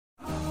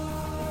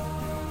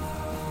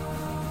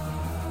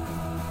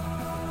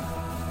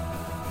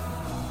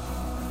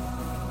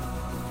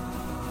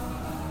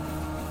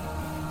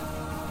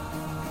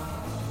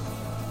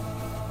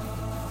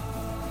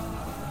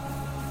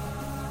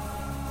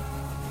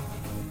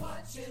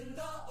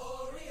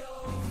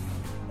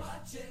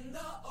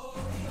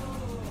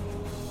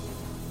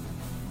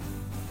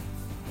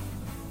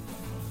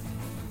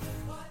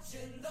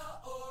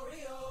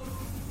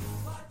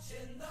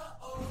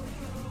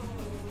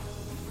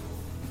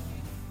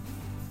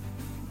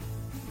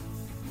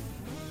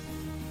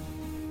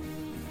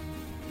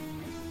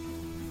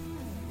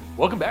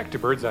Welcome back to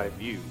Bird's Eye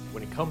View.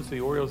 When it comes to the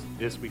Orioles,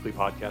 this weekly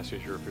podcast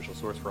is your official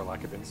source for a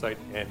lack of insight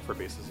and for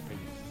baseless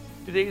opinion.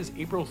 Today is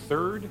April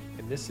 3rd,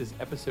 and this is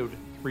episode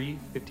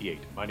 358.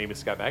 My name is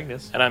Scott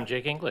Magnus. And I'm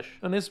Jake English.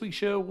 On this week's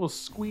show, we'll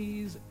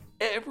squeeze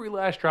every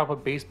last drop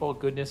of baseball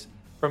goodness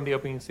from the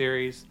opening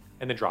series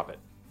and then drop it.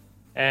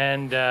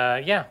 And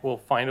we'll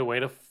find a way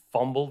to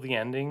fumble the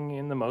ending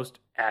in the most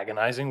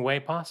agonizing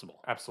way possible.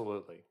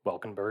 Absolutely.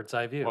 Welcome to Bird's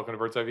Eye View. Welcome to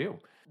Bird's Eye View.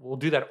 We'll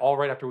do that all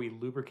right after we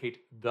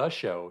lubricate the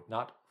show,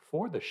 not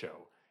for the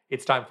show.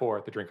 It's time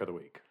for the drink of the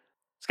week.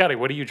 Scotty,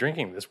 what are you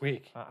drinking this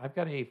week? I've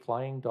got a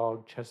Flying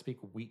Dog Chesapeake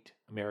Wheat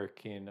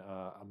American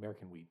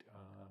wheat.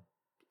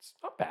 It's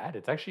not bad.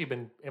 It's actually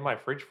been in my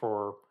fridge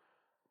for a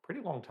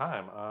pretty long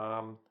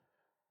time.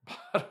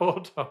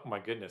 Bottled. Oh my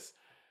goodness,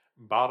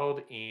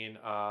 bottled in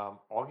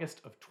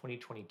August of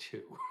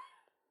 2022.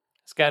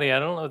 Scotty, I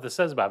don't know what this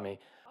says about me.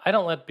 I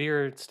don't let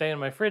beer stay in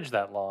my fridge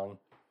that long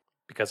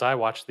because I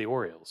watch the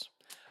Orioles.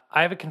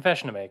 I have a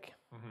confession to make.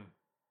 Mm-hmm.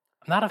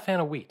 I'm not a fan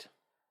of wheat.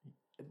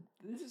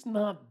 This is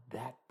not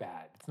that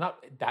bad. It's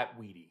not that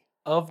wheaty.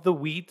 Of the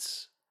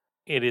wheats,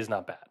 it is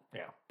not bad.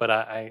 Yeah, But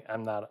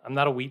I'm not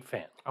a wheat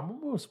fan. I'm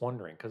almost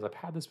wondering because I've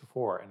had this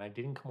before and I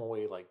didn't come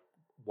away like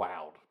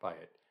wowed by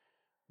it.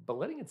 But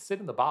letting it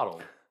sit in the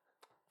bottle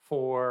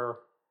for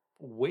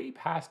way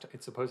past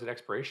its supposed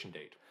expiration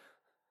date,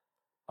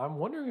 I'm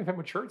wondering if it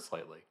matured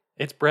slightly.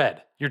 It's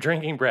bread. You're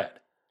drinking bread.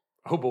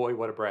 Oh boy,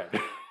 what a bread.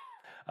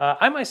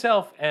 I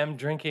myself am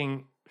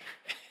drinking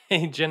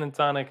a gin and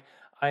tonic.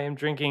 I am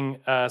drinking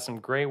some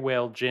Gray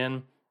Whale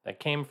gin that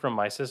came from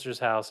my sister's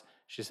house.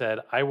 She said,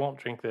 I won't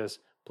drink this.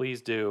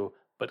 Please do.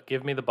 But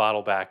give me the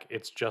bottle back.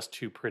 It's just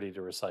too pretty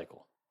to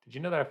recycle. Did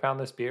you know that I found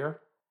this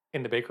beer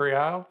in the bakery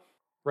aisle?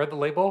 Read the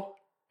label,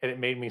 and it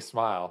made me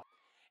smile.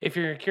 If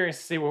you're curious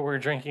to see what we're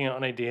drinking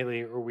on a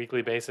daily or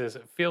weekly basis,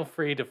 feel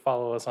free to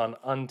follow us on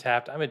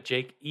Untapped. I'm at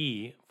Jake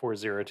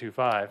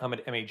E4025. I'm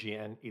at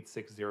MAGN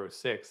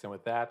 8606. And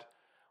with that,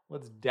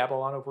 let's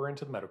dabble on over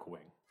into the medical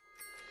wing.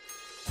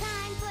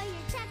 Time for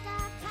your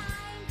checkup.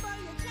 Time for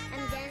your checkup.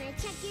 I'm gonna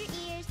check your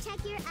ears,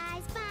 check your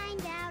eyes, find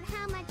out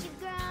how much you've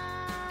grown.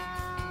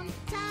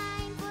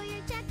 Time for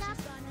your checkup.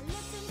 Just gonna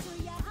listen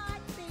to your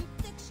heartbeat,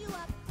 fix you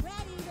up,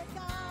 ready to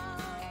go.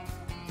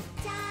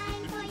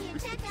 Time for your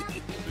checkup.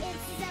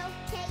 It's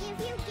okay if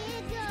you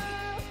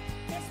giggle.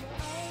 This will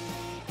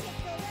only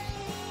tickle a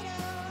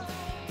little.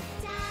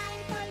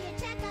 Time for your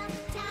checkup.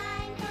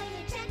 Time for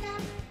your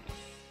checkup.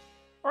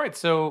 All right,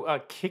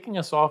 so kicking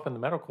us off in the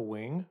medical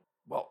wing,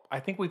 well, I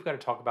think we've got to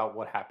talk about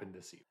what happened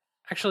this season.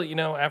 Actually,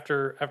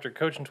 after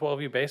coaching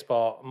 12U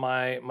baseball,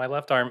 my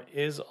left arm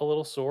is a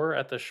little sore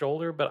at the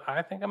shoulder, but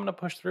I think I'm going to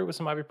push through with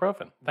some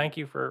ibuprofen. Thank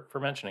you for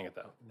mentioning it,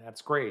 though.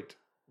 That's great.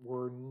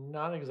 We're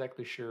not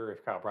exactly sure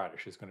if Kyle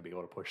Bradish is going to be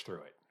able to push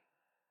through it.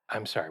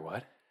 I'm sorry,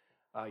 what?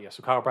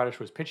 So Kyle Bradish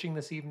was pitching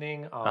this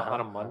evening on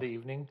a Monday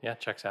evening. Yeah,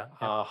 checks out.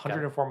 Yeah,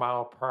 104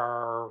 mile per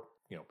hour,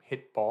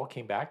 hit ball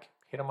came back,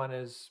 hit him on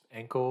his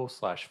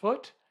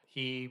ankle/foot.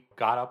 He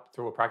got up,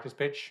 threw a practice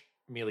pitch,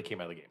 immediately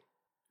came out of the game.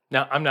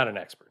 Now, I'm not an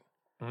expert.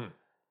 Mhm.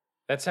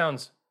 That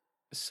sounds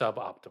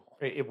suboptimal.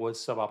 It was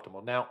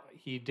suboptimal. Now,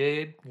 he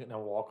did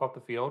walk off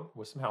the field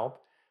with some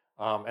help.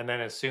 And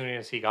then as soon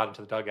as he got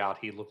into the dugout,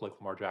 he looked like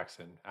Lamar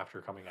Jackson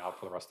after coming out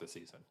for the rest of the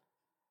season.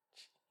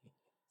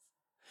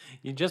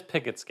 You just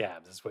pick at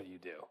scabs is what you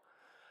do.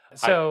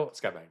 So, Hi,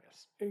 Scott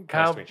Magnus.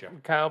 Kyle, Nice to meet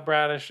you. Kyle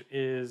Bradish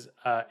is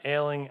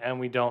ailing, and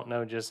we don't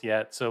know just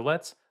yet. So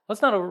let's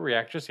not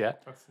overreact just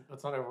yet,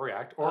 Let's not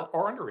overreact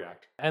or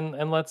underreact.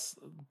 and let's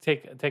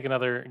take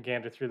another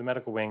gander through the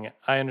medical wing.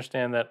 I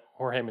understand that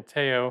Jorge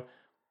Mateo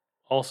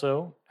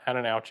also had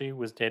an ouchie,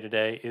 was day to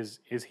day. Is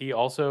he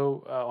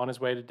also on his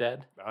way to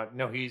dead?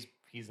 No, he's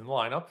in the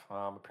lineup.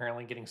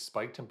 Apparently, getting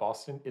spiked in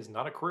Boston is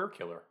not a career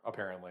killer.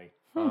 Apparently,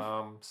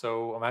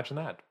 so imagine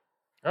that.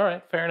 All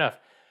right, fair enough.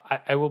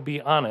 I will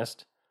be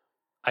honest.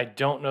 I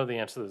don't know the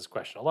answer to this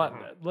question. A lot.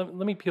 Let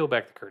me peel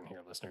back the curtain here,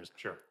 listeners.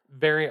 Sure.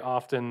 Very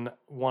often,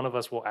 one of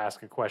us will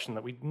ask a question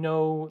that we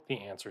know the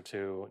answer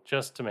to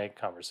just to make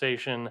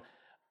conversation.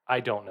 I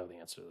don't know the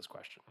answer to this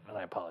question, and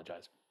I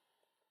apologize.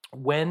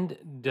 When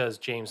does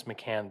James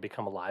McCann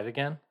become alive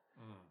again?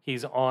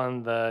 He's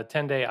on the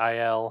 10-day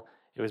IL.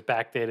 It was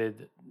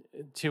backdated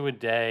to a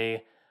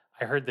day.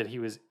 I heard that he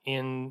was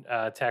in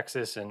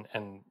Texas and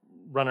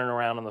running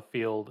around on the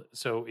field.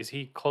 So is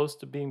he close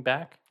to being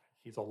back?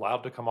 He's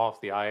allowed to come off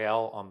the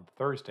IL on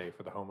Thursday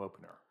for the home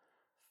opener.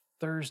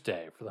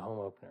 Thursday for the home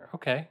opener.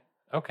 Okay.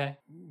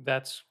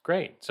 That's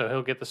great. So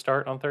he'll get the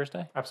start on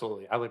Thursday?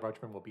 Absolutely. Adley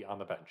Rutschman will be on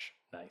the bench.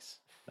 Nice.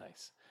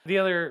 The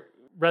other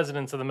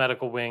residents of the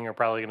medical wing are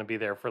probably going to be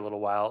there for a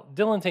little while.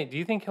 Dylan Tate, do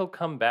you think he'll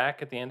come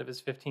back at the end of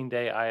his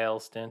 15-day IL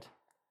stint?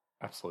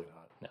 Absolutely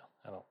not.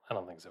 No, I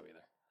don't think so either.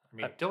 I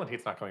mean, Dylan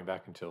Tate's not coming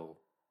back until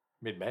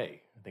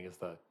mid-May. I think is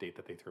the date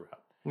that they threw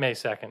out. May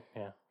 2nd,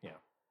 yeah.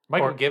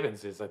 Michael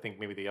Givens is, I think,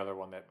 maybe the other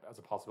one that as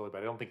a possibility,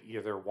 but I don't think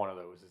either one of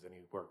those is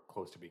anywhere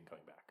close to being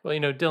coming back. Well,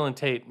 Dylan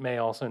Tate may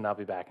also not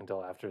be back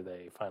until after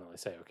they finally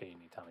say, okay, you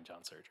need Tommy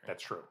John surgery.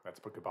 That's true. That's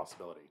a good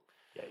possibility.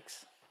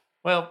 Yikes.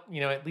 Well,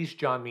 at least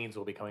John Means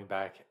will be coming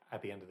back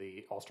at the end of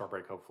the All-Star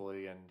break,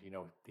 hopefully, and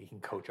he can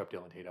coach up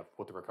Dylan Tate of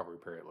what the recovery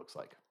period looks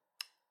like.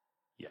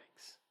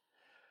 Yikes.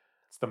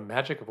 It's the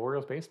magic of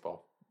Orioles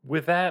baseball.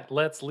 With that,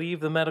 let's leave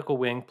the medical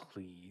wing,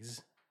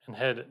 please, and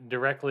head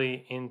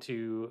directly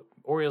into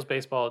Orioles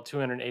baseball at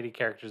 280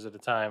 characters at a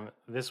time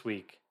this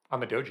week. On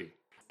the Doji.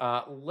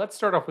 Let's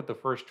start off with the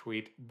first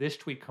tweet. This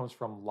tweet comes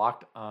from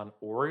Locked On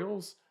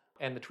Orioles,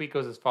 and the tweet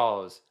goes as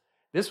follows.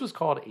 This was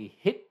called a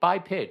hit by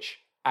pitch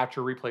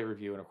after replay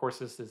review. And of course,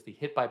 this is the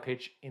hit by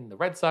pitch in the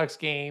Red Sox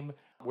game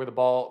where the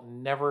ball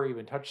never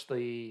even touched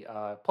the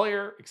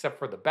player except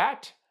for the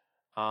bat.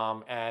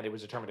 And it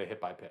was determined a hit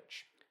by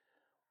pitch.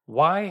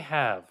 Why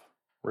have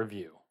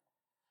review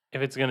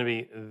if it's going to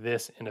be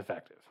this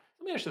ineffective?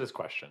 Let me ask you this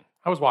question.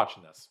 I was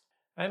watching this.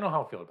 I don't know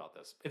how I feel about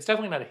this. It's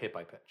definitely not a hit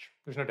by pitch.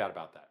 There's no doubt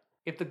about that.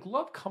 If the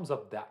glove comes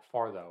up that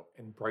far, though,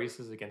 and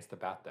braces against the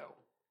bat, though,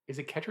 is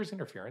it catcher's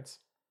interference?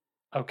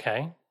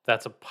 Okay,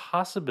 that's a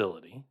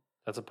possibility.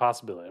 That's a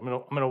possibility. I'm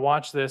gonna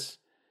watch this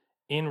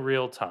in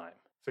real time.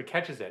 So it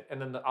catches it, and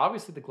then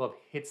obviously the glove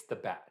hits the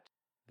bat.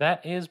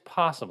 That is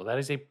possible. That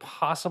is a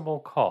possible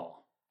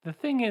call. The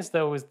thing is,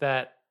 though, is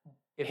that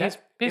his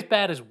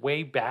bat is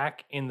way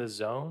back in the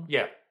zone.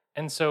 Yeah.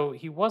 And so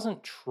he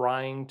wasn't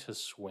trying to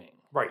swing.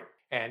 Right.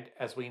 And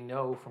as we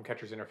know from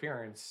catcher's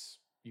interference,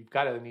 you've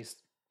got to at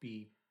least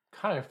be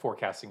kind of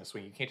forecasting a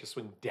swing. You can't just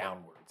swing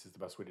downwards is the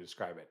best way to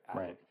describe it.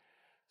 Right.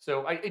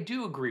 So I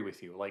do agree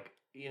with you. Like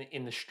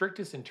in the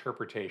strictest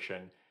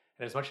interpretation,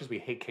 and as much as we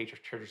hate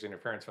catcher's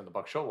interference from the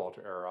Buck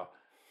Showalter era,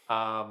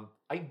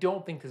 I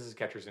don't think this is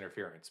catcher's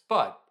interference.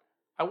 But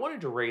I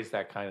wanted to raise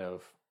that kind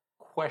of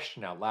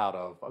question out loud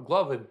of a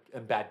glove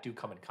and bat do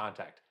come in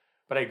contact.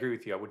 But I agree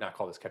with you. I would not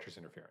call this catcher's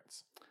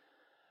interference.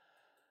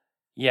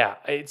 Yeah,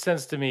 it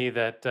says to me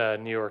that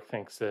New York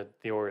thinks that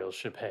the Orioles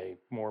should pay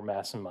more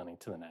massive money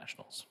to the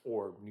Nationals.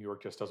 Or New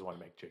York just doesn't want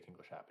to make Jake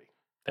English happy.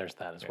 There's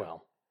that as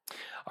well.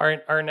 All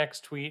right, our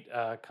next tweet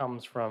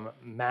comes from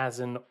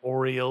Mazin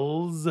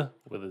Orioles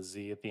with a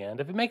Z at the end.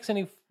 If it makes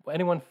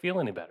anyone feel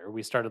any better,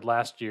 we started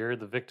last year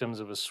the victims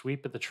of a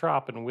sweep at the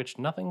Trop in which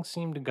nothing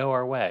seemed to go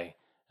our way,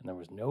 and there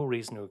was no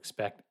reason to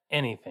expect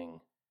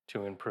anything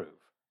to improve.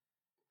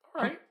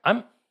 All right.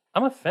 I'm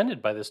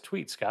offended by this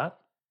tweet, Scott.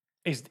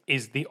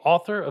 Is the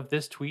author of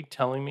this tweet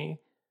telling me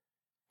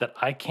that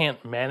I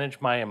can't manage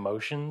my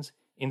emotions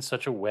in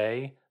such a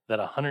way that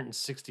a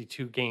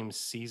 162 game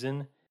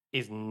season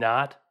is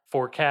not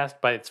forecast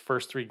by its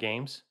first 3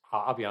 games?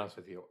 I'll be honest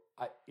with you.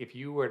 If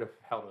you were to have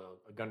held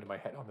a gun to my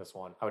head on this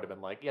one, I would have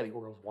been like, yeah, the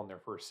Orioles won their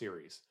first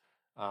series.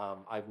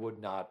 I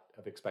would not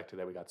have expected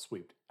that we got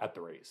swept at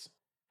the Rays.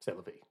 C'est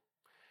la vie.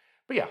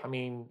 But yeah, I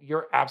mean,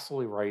 you're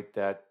absolutely right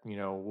that,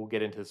 we'll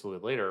get into this a little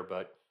bit later,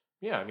 but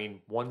yeah, I mean,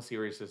 one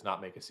series does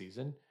not make a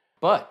season.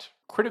 But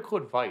critical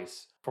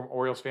advice from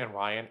Orioles fan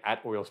Ryan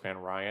at Orioles fan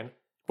Ryan.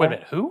 Wait a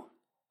minute, who?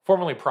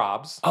 Formerly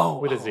Probs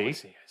with a Z. I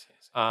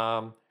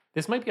see.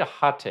 This might be a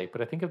hot take,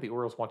 but I think if the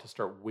Orioles want to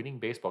start winning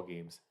baseball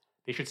games,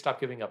 they should stop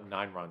giving up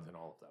 9 runs in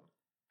all of them.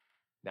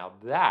 Now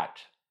that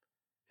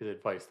is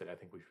advice that I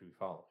think we should be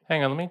following.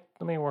 Hang on,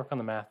 let me work on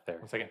the math there.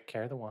 1 second.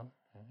 Carry the 1.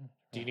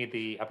 Do you need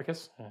the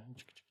abacus?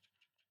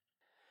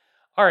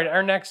 All right,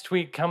 our next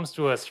tweet comes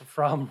to us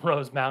from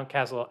Rose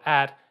Mountcastle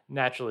at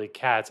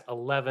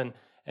NaturallyCats11,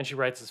 and she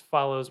writes as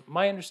follows.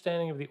 My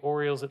understanding of the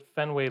Orioles at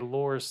Fenway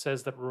lore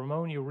says that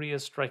Ramon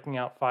Urias striking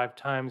out 5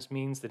 times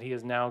means that he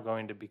is now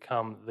going to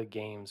become the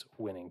game's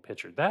winning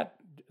pitcher. That,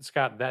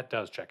 Scott, that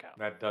does check out.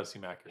 That does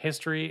seem accurate.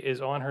 History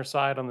is on her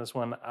side on this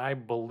one. I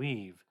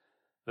believe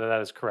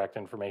that is correct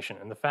information.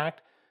 And the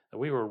fact that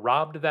we were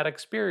robbed of that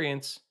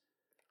experience.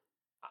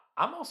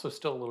 I'm also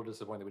still a little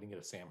disappointed we didn't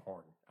get a Sam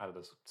Horn out of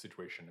this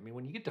situation. I mean,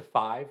 when you get to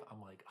 5, I'm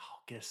like,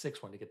 get a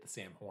 6th one to get the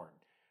Sam Horn.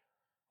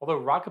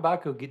 Although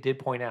Rockabaco did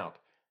point out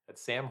that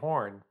Sam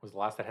Horn was the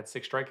last that had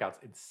 6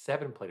 strikeouts in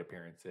 7 plate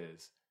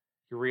appearances.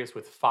 Urias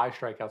with 5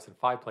 strikeouts and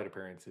 5 plate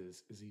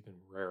appearances is even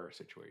rarer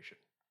situation.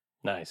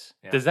 Nice.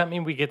 Yeah. Does that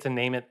mean we get to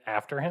name it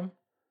after him?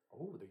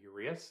 Oh, the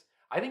Urias?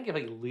 I think if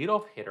a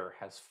leadoff hitter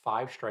has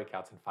 5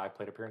 strikeouts and 5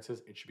 plate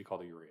appearances, it should be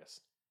called a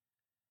Urias.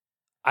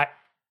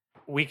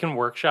 We can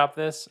workshop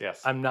this.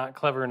 Yes. I'm not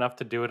clever enough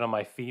to do it on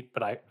my feet,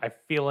 but I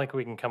feel like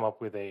we can come up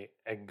with a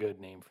good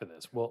name for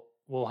this.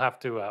 We'll have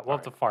to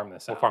have to farm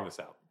this out. We'll farm this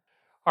out.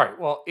 All right.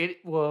 Well,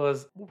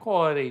 we'll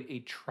call it a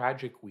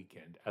tragic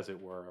weekend, as it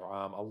were.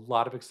 A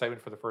lot of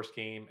excitement for the first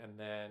game, and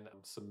then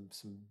some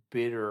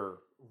bitter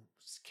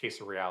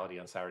case of reality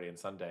on Saturday and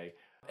Sunday.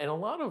 And a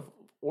lot of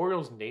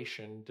Orioles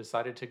Nation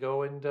decided to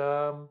go and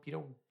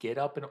get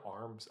up in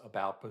arms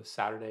about both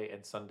Saturday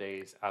and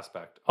Sunday's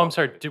aspect. Oh, I'm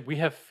sorry. Did we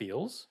have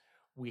feels?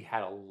 We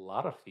had a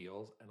lot of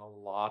feels and a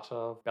lot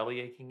of belly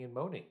aching and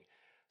moaning.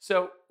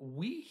 So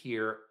we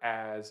here,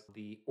 as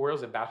the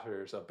Orioles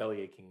ambassadors of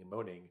belly aching and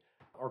moaning,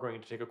 are going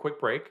to take a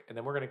quick break, and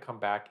then we're going to come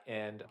back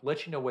and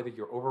let you know whether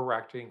you're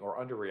overreacting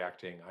or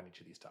underreacting on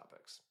each of these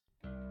topics.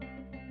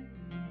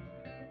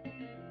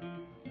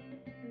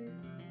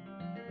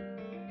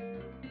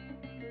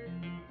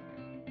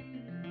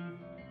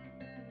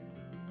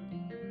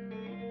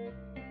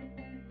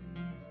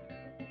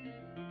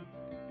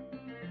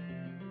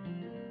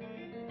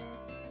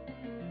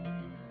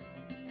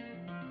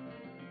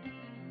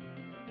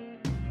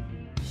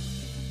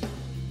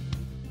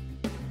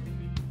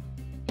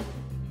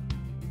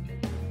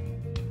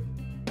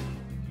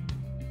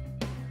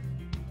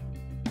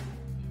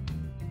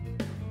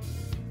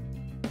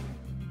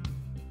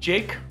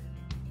 Jake,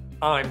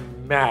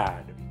 I'm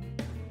mad.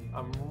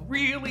 I'm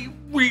really,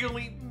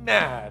 really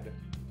mad.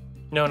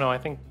 No, I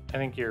think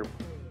you're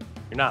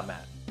not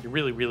mad. You're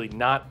really, really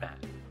not mad.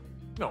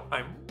 No,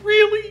 I'm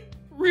really,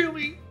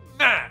 really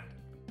mad.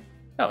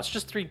 No, it's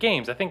just 3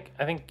 games. I think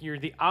you're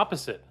the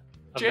opposite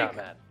of Jake? not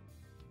mad.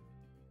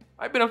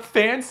 I've been a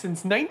fan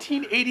since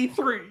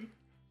 1983.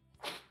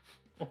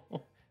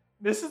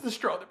 This is the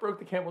straw that broke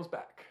the camel's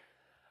back.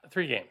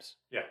 3 games.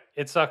 Yeah,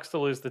 It sucks to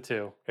lose the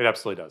 2. it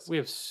absolutely does. We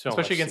have so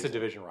Especially much against a season.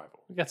 division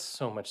rival. We got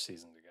so much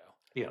season to go.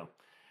 You know,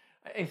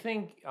 I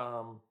think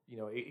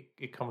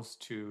it comes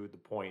to the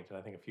point, and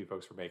I think a few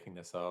folks were making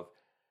this of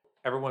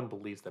everyone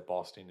believes that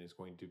Boston is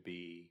going to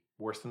be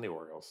worse than the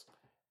Orioles,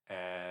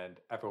 and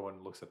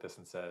everyone looks at this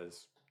and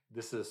says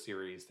this is a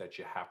series that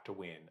you have to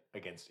win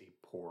against a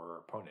poor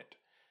opponent.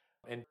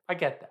 And I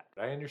get that.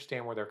 I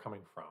understand where they're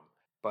coming from,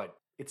 but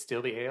it's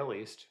still the AL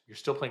East. You're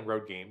still playing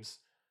road games.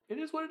 It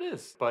is what it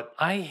is. But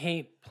I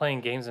hate playing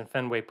games in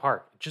Fenway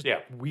Park. Just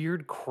Yeah.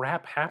 weird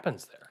crap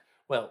happens there.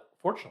 well,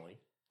 fortunately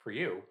for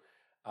you,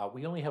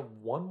 we only have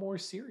one more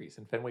series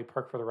in Fenway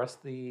Park for the rest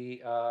of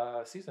the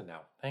season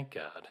now. Thank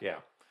God. Yeah.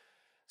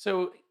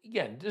 So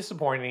again,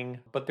 disappointing,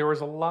 but there was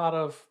a lot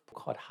of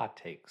call it hot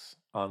takes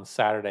on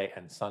Saturday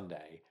and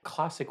Sunday.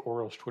 Classic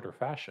Orioles Twitter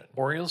fashion.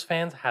 Orioles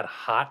fans had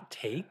hot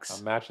takes.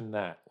 Imagine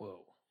that. Whoa.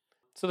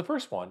 So the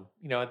first one,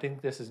 I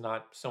think this is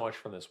not so much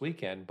from this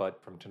weekend,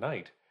 but from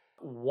tonight.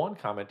 One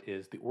comment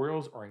is the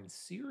Orioles are in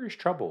serious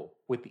trouble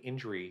with the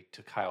injury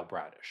to Kyle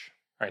Bradish.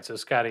 All right, so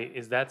Scotty,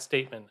 is that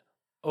statement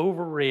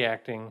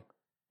overreacting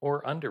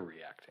or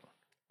underreacting?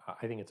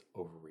 I think it's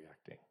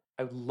overreacting.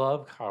 I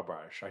love Kyle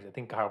Bradish. I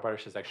think Kyle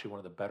Bradish is actually one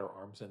of the better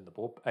arms in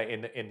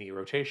the in the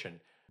rotation.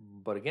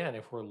 But again,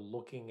 if we're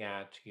looking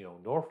at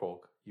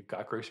Norfolk, you've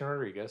got Grayson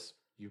Rodriguez,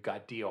 you've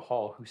got Dio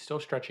Hall, who's still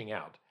stretching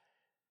out.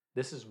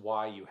 This is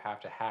why you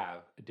have to have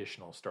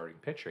additional starting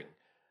pitching.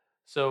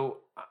 So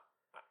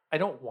I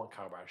don't want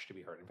Kyle Bradish to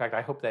be hurt. In fact,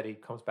 I hope that he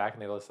comes back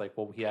and they're just like,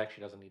 well, he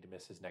actually doesn't need to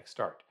miss his next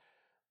start.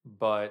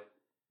 But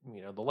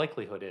the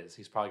likelihood is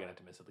he's probably going to have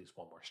to miss at least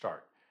one more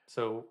start.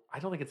 So I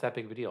don't think it's that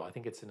big of a deal. I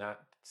think it's in that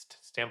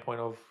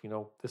standpoint of,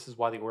 this is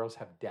why the Orioles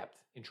have depth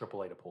in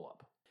AAA to pull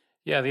up.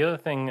 Yeah, the other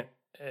thing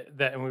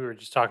and we were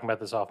just talking about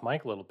this off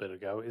mic a little bit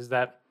ago, is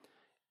that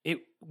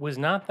it was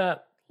not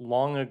that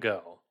long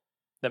ago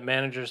that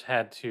managers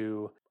had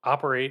to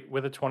operate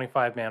with a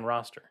 25-man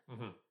roster.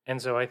 Mm-hmm.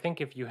 And so I think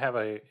if you have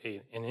an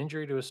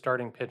injury to a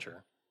starting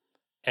pitcher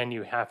and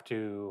you have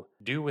to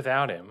do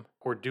without him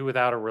or do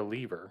without a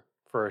reliever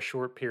for a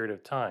short period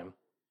of time,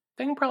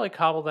 they can probably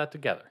cobble that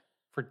together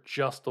for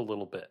just a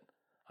little bit.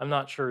 I'm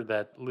not sure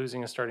that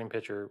losing a starting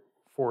pitcher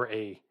for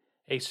a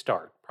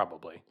start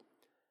probably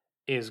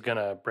is going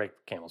to break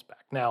the camel's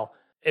back. Now,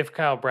 if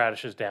Kyle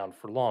Bradish is down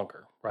for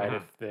longer, right?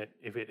 Mhm.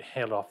 If it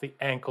held off the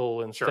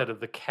ankle instead Sure. of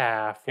the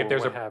calf or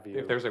what have you.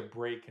 If there's a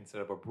break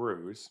instead of a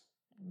bruise,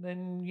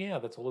 then yeah,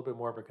 that's a little bit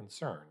more of a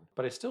concern.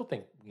 But I still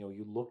think,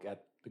 you look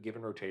at the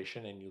given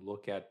rotation and you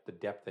look at the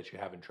depth that you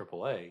have in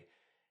AAA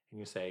and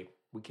you say,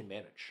 we can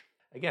manage.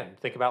 Again,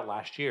 think about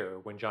last year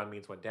when John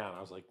Means went down.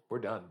 I was like, we're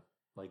done.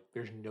 Like,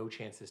 there's no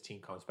chance this team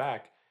comes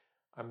back.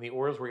 The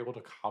Orioles were able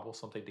to cobble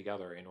something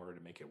together in order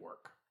to make it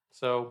work.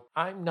 So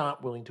I'm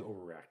not willing to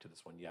overreact to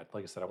this one yet.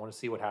 Like I said, I want to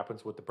see what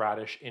happens with the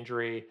Bradish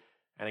injury.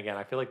 And again,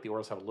 I feel like the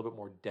Orioles have a little bit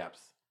more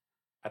depth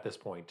at this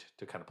point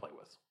to kind of play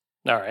with.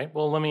 All right.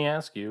 Well, let me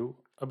ask you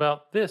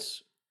about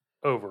this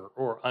over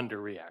or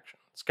under reaction.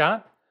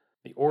 Scott,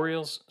 the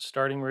Orioles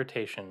starting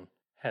rotation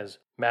has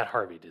Matt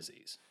Harvey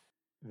disease.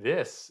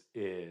 This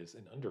is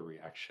an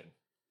underreaction.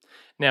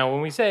 Now,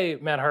 when we say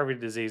Matt Harvey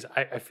disease,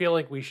 I feel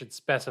like we should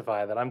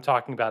specify that I'm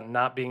talking about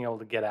not being able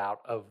to get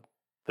out of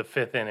the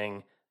fifth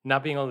inning,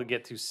 not being able to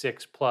get to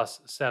 6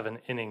 + 7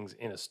 innings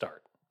in a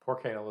start.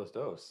 Porque no los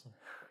dos.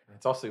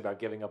 It's also about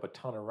giving up a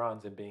ton of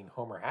runs and being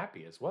homer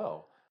happy as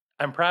well.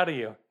 I'm proud of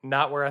you.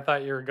 Not where I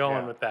thought you were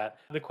going Yeah. with that.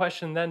 The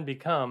question then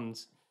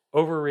becomes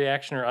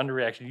overreaction or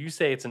underreaction. You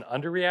say it's an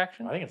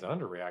underreaction? I think it's an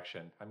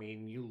underreaction.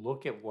 You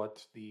look at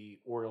what the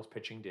Orioles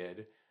pitching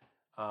did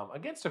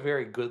against a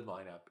very good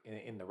lineup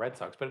in the Red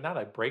Sox, but not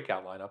a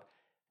breakout lineup.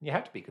 You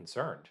have to be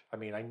concerned. I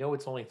know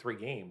it's only 3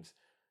 games,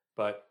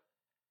 but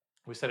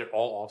we said it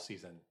all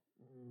offseason.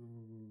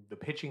 The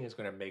pitching is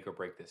going to make or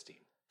break this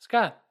team.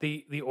 Scott,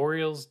 the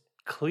Orioles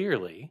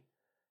clearly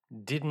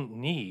didn't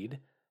need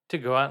to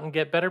go out and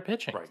get better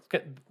pitching. Right.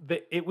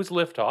 It was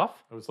liftoff,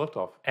 It was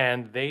liftoff.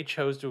 and they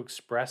chose to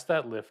express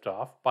that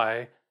liftoff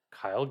by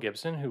Kyle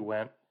Gibson, who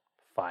went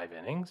 5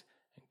 innings,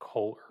 and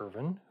Cole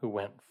Irvin, who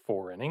went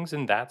 4 innings,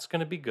 and that's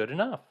going to be good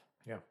enough.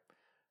 Yeah.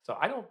 So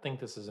I don't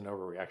think this is an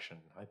overreaction.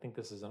 I think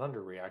this is an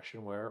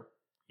underreaction where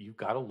you've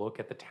got to look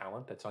at the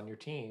talent that's on your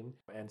team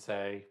and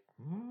say,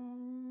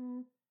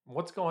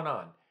 what's going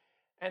on?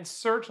 And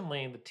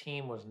certainly the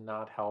team was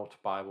not helped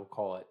by, we'll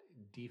call it,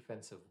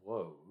 defensive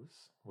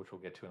woes, which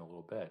we'll get to in a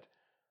little bit.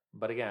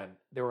 But again,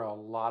 there were a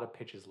lot of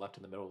pitches left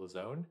in the middle of the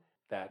zone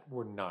that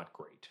were not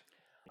great.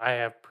 I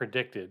have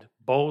predicted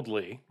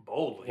boldly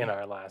Boldly. in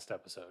our last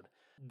episode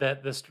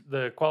that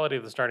the quality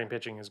of the starting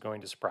pitching is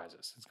going to surprise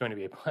us. It's going to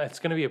be a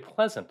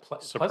pleasant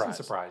surprise. Pleasant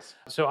surprise.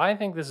 So I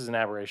think this is an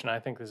aberration. I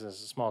think this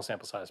is a small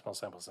sample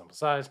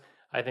size.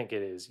 I think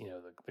it is,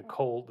 the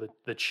cold,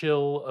 the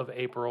chill of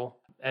April,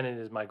 and it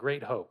is my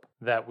great hope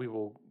that we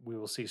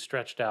will see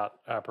stretched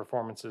out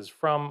performances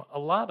from a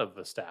lot of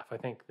the staff. I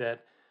think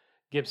that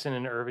Gibson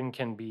and Irvin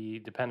can be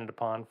depended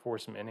upon for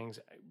some innings.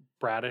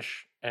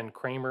 Bradish and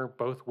Kramer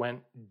both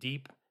went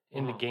deep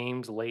into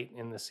games late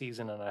in the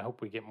season, and I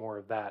hope we get more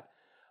of that.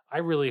 I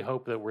really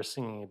hope that we're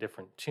singing a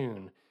different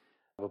tune.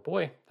 But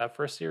boy, that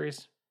first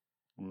series,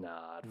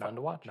 not fun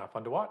to watch. Not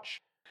fun to watch.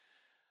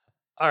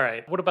 All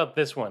right, what about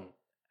this one?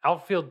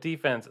 Outfield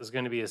defense is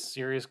going to be a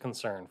serious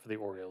concern for the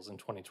Orioles in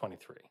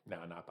 2023. No,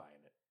 not buying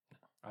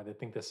it. I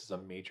think this is a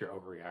major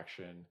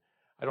overreaction.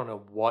 I don't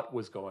know what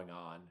was going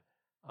on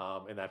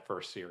in that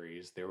first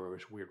series. There were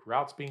weird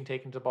routes being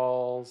taken to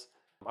balls.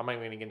 I'm not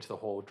even going to get into the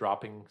whole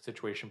dropping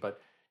situation,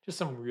 but just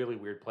some really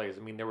weird plays.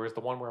 I mean, there was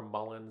the one where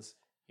Mullins,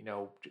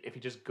 if he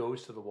just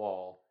goes to the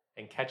wall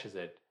and catches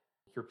it,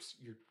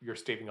 you're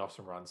staving off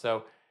some runs.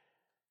 So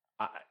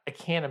I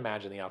can't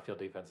imagine the outfield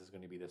defense is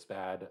going to be this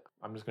bad.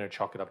 I'm just going to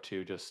chalk it up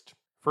to just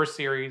first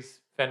series,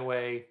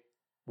 Fenway,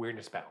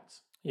 weirdness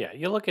bounds. Yeah,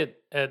 you look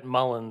at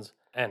Mullins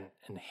and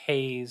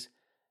Hayes,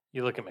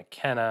 you look at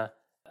McKenna.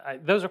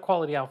 Those are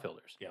quality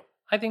outfilders. Yeah.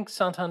 I think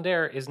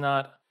Santander is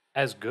not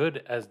as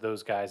good as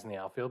those guys in the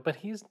outfield, but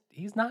he's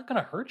not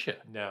going to hurt you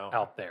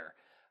out there.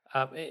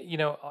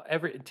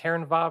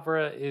 Terran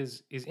Vavra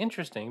is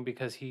interesting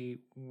because he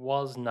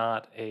was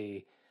not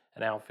an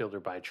outfielder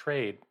by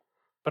trade,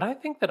 but I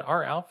think that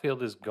our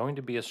outfield is going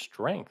to be a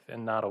strength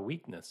and not a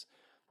weakness.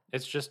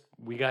 It's just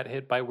we got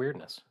hit by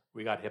weirdness.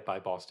 We got hit by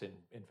Boston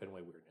in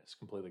Fenway weirdness.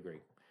 Completely agree.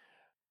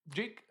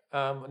 Jake,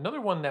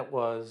 another one that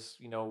was,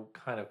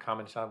 kind of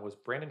commented on was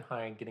Brandon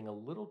Hyde getting a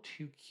little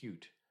too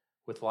cute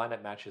with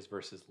lineup matches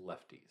versus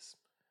lefties.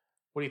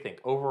 What do you think?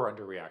 Over or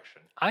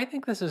underreaction? I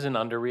think this is an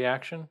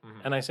underreaction.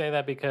 And I say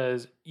that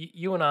because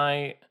you and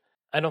I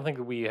don't think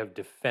that we have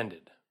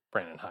defended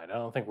Brandon Hyde. I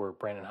don't think we're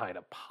Brandon Hyde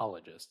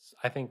apologists.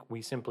 I think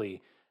we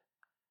simply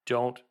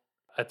don't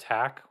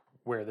attack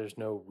where there's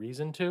no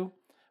reason to.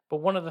 But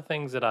one of the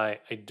things that I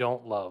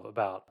don't love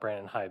about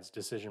Brandon Hyde's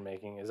decision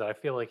making is that I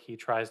feel like he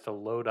tries to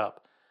load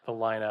up the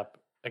lineup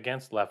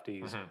against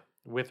lefties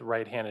with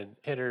right-handed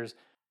hitters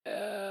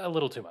a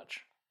little too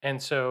much.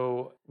 And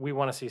so we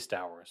want to see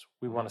Stowers.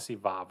 We want to see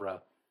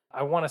Vavra.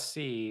 I want to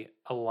see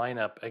a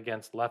lineup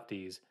against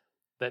lefties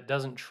that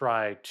doesn't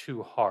try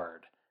too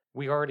hard.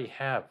 We already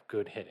have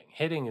good hitting.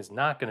 Hitting is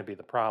not going to be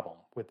the problem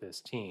with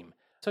this team.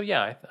 So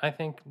yeah, I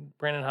think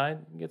Brandon Hyde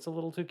gets a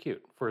little too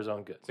cute for his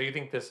own good. So you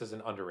think this is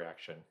an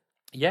underreaction?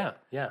 Yeah.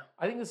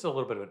 I think this is a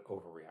little bit of an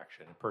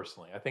overreaction,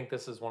 personally. I think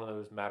this is one of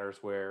those matters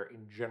where,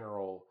 in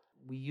general,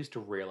 we used to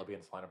rail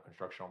against lineup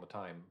construction all the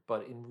time.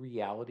 But in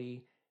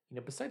reality,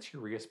 besides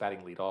Urias batting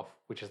leadoff,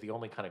 which is the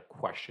only kind of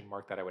question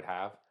mark that I would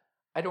have,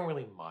 I don't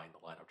really mind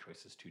the lineup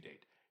choices to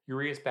date.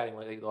 Urias batting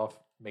leadoff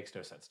makes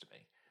no sense to me.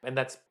 And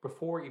that's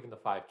before even the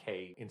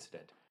 5K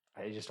incident.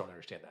 I just don't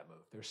understand that move.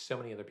 There's so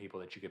many other people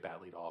that you could bat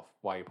leadoff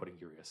while you're putting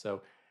Urias.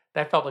 So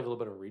that felt like a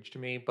little bit of a reach to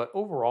me. But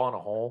overall, on a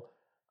whole,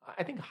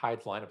 I think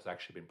Hyde's lineup has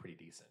actually been pretty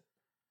decent.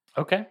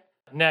 Okay.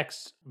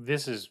 Next,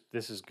 this is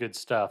good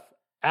stuff.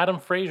 Adam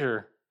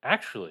Frazier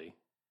actually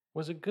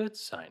was a good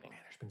signing. Man,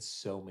 there's been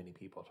so many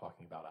people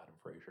talking about Adam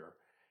Frazier.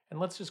 And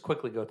let's just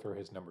quickly go through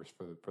his numbers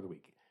for the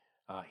week.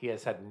 He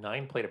has had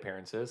 9 plate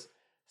appearances,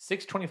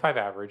 625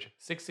 average,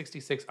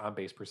 666 on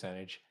base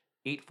percentage,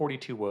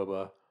 842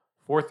 WOBA,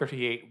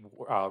 438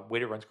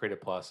 weighted runs created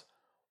plus,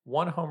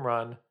 1 home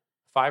run,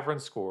 5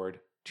 runs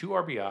scored, 2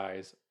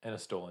 RBIs, and a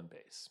stolen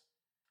base.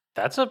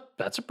 That's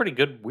a pretty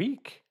good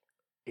week.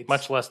 It's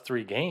much less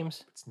 3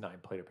 games. It's 9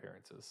 plate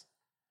appearances.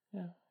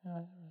 Yeah.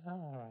 All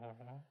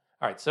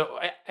right, so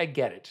I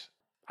get it.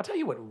 I'll tell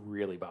you what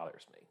really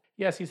bothers me.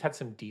 Yes, he's had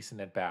some decent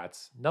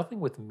at-bats. Nothing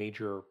with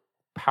major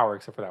power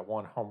except for that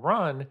 1 home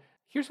run.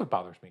 Here's what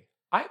bothers me.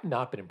 I have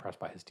not been impressed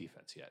by his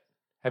defense yet.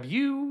 Have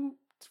you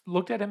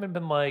looked at him and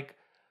been like,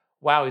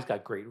 wow, he's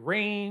got great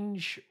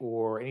range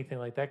or anything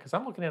like that? Because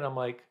I'm looking at him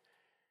like,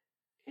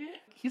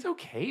 he's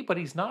okay, but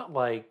he's not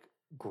like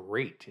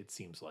great, it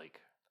seems like.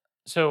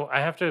 So I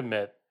have to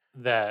admit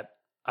that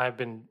I've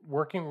been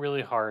working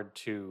really hard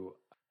to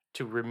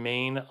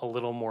remain a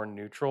little more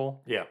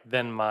neutral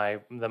than my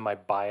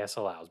bias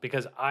allows,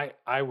 because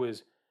I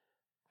was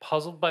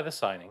puzzled by the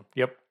signing.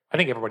 Yep. I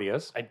think everybody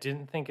is. I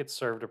didn't think it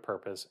served a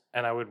purpose,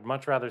 and I would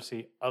much rather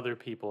see other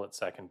people at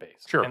second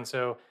base. Sure. And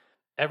so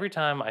every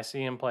time I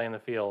see him play in the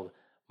field,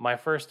 my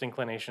first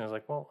inclination is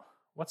like, well,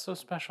 what's so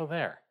special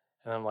there?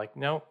 And I'm like,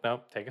 nope,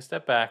 take a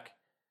step back.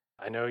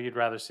 I know you'd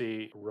rather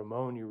see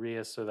Ramon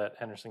Urias so that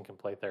Henderson can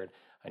play third.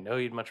 I know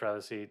you'd much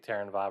rather see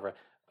Terran Vavra.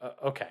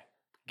 Okay,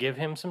 give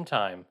him some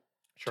time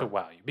to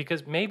wow you.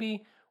 Because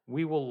maybe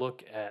we will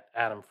look at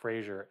Adam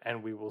Frazier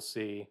and we will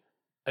see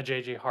a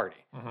J.J.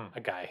 Hardy, a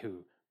guy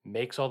who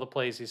makes all the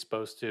plays he's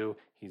supposed to.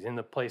 He's in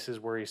the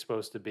places where he's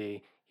supposed to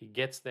be. He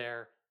gets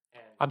there.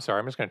 And I'm sorry,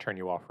 I'm just going to turn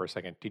you off for a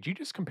second. Did you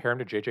just compare him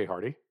to J.J.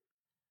 Hardy?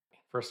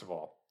 First of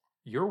all,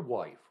 your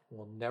wife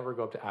will never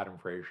go up to Adam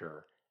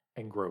Frazier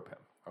and grope him,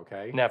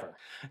 okay? Never.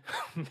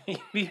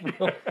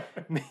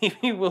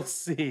 Maybe we'll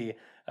see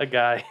a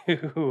guy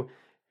who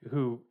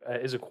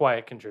is a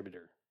quiet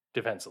contributor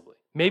defensively.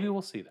 Maybe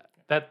we'll see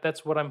that.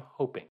 That's what I'm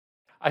hoping.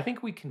 I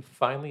think we can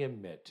finally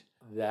admit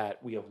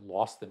that we have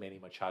lost the Manny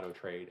Machado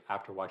trade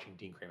after watching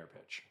Dean Kramer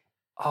pitch.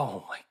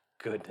 Oh my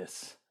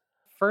goodness.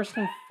 First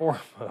and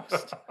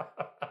foremost,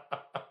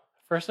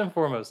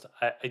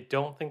 I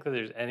don't think that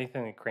there's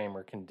anything that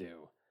Kramer can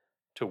do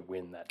to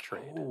win that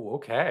trade. Oh,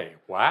 okay.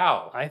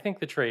 Wow. I think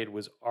the trade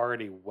was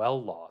already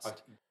well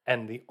lost.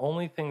 And the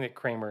only thing that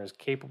Kramer is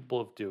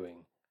capable of doing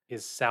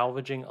is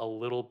salvaging a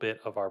little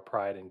bit of our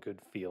pride and good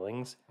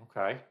feelings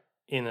Okay.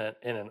 in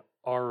an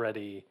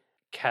already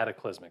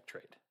cataclysmic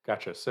trade.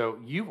 Gotcha. So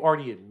you've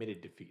already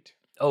admitted defeat.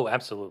 Oh,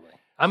 absolutely.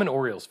 I'm an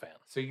Orioles fan.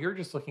 So you're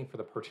just looking for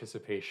the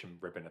participation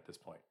ribbon at this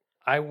point.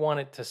 I want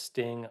it to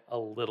sting a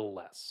little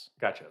less.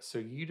 Gotcha. So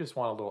you just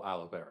want a little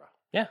aloe vera.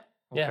 Yeah.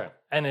 Yeah. Okay.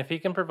 And if he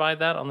can provide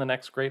that on the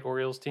next great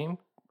Orioles team,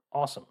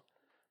 awesome.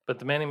 But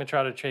the Manny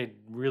Machado trade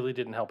really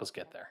didn't help us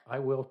get there. I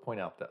will point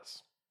out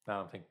this.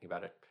 Now I'm thinking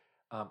about it.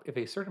 If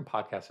a certain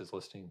podcast is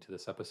listening to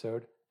this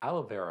episode,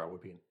 aloe vera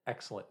would be an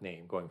excellent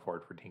name going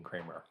forward for Dean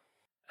Kramer.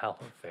 Aloe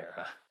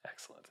vera.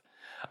 Excellent.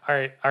 All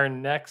right. Our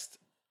next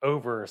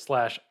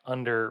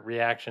over/under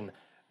reaction.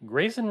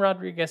 Grayson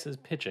Rodriguez's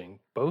pitching,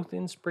 both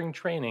in spring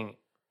training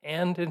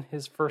and in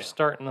his first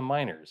start in the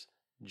minors,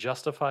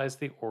 justifies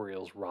the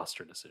Orioles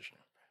roster decision.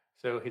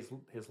 So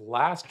his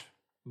last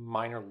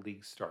minor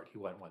league start, he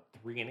went,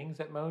 3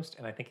 innings at most?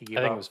 And I think he gave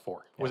I think up, it was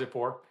 4. Was it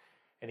 4?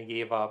 And he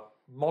gave up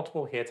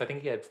multiple hits. I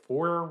think he had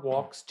 4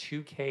 walks,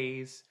 2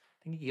 Ks.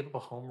 I think he gave up a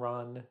home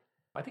run.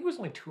 I think it was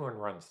only 2 earned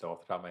runs, though,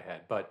 off the top of my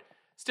head. But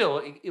still,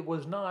 it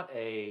was not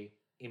a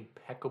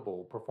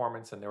impeccable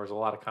performance. And there was a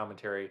lot of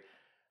commentary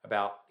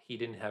about he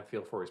didn't have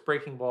feel for his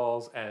breaking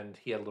balls, and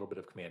he had a little bit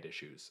of command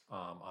issues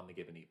on the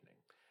given evening.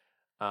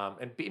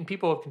 And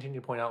people have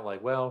continued to point out,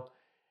 like, well,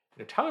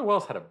 Tyler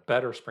Wells had a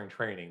better spring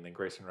training than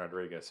Grayson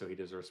Rodriguez, so he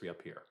deserves to be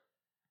up here.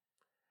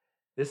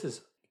 This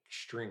is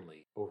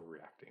extremely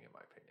overreacting, in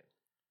my opinion.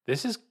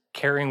 This is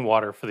carrying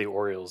water for the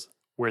Orioles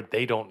where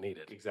they don't need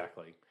it.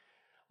 Exactly.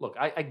 Look,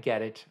 I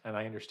get it, and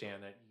I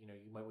understand that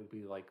you might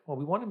be like, well,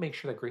 we want to make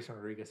sure that Grayson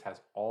Rodriguez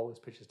has all his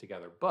pitches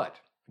together. But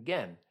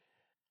again,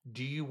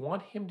 do you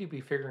want him to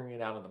be figuring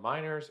it out in the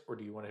minors, or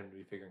do you want him to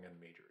be figuring it in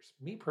the majors?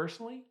 Me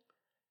personally,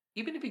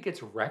 even if he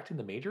gets wrecked in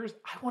the majors,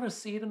 I want to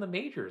see it in the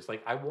majors.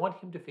 Like, I want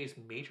him to face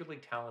major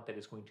league talent that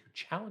is going to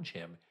challenge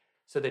him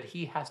so that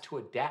he has to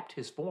adapt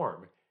his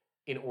form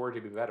in order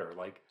to be better.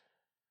 Like,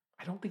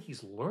 I don't think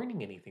he's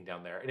learning anything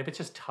down there. And if it's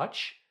just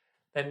touch,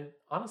 then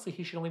honestly,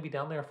 he should only be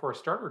down there for a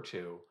start or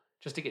two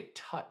just to get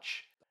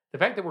touch. The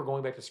fact that we're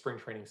going back to spring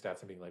training stats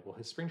and being like, well,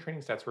 his spring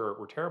training stats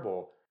were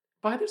terrible.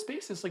 By this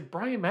basis, like,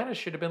 Brian Mattis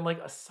should have been like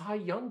a Cy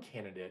Young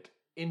candidate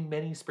in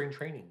many spring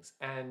trainings,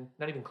 and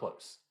not even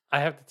close. I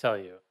have to tell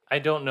you, I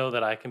don't know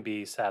that I can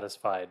be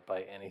satisfied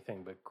by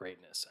anything but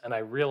greatness. And I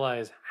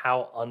realize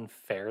how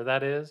unfair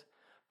that is,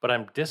 but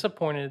I'm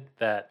disappointed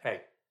that...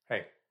 Hey,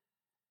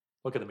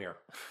 look in the mirror.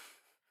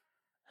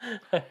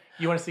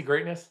 You want to see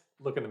greatness?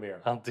 Look in the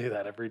mirror. I'll do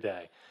that every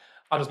day.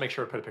 I'll just make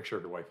sure to put a picture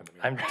of your wife in the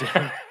mirror.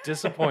 I'm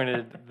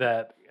disappointed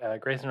that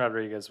Grayson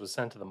Rodriguez was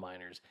sent to the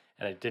minors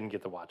and I didn't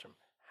get to watch him.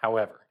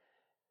 However,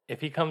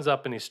 if he comes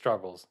up and he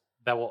struggles,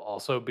 that will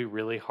also be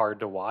really hard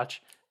to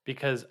watch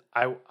because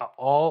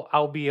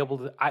I'll be able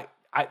to.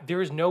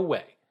 There is no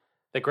way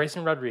that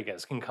Grayson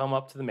Rodriguez can come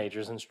up to the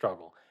majors and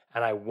struggle,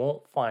 and I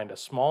won't find a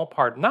small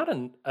part, not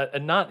a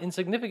not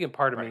insignificant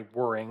part of me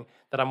worrying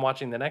that I'm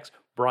watching the next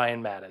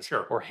Brian Mattis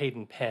or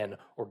Hayden Penn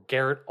or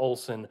Garrett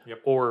Olson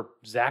or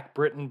Zach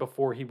Britton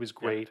before he was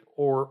great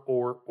or.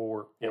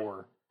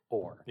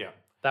 Yeah.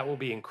 That will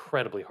be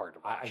incredibly hard to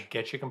watch. I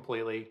get you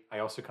completely. I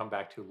also come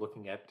back to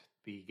looking at the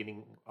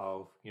beginning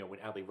of, when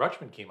Adley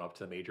Rutschman came up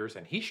to the majors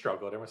and he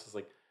struggled. Everyone's just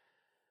like,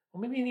 well,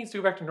 maybe he needs to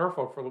go back to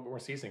Norfolk for a little bit more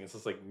seasoning. It's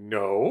just like,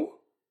 no.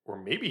 Or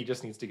maybe he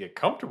just needs to get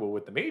comfortable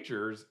with the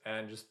majors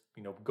and just,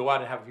 go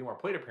out and have a few more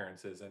plate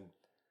appearances. And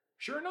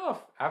sure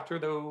enough, after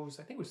those,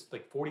 I think it was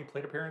like 40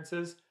 plate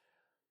appearances,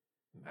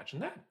 imagine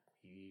that.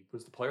 He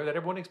was the player that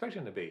everyone expected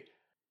him to be.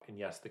 And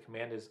yes, the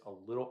command is a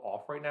little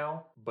off right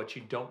now, but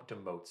you don't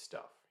demote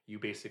stuff. You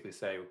basically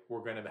say, we're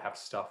going to have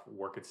stuff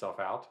work itself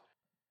out.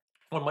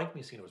 When Mike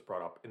Mussina was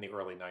brought up in the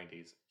early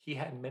 90s, he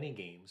had many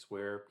games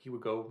where he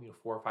would go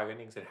 4 or 5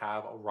 innings and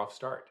have a rough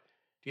start.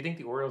 Do you think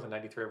the Orioles in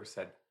 93 ever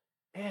said,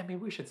 maybe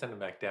we should send him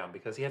back down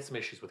because he had some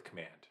issues with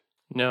command?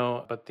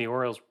 No, but the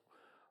Orioles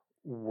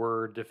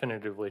were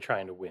definitively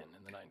trying to win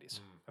in the 90s.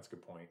 That's a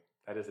good point.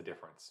 That is a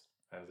difference.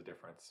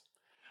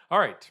 All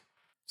right.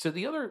 So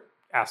the other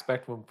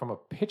aspect from a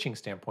pitching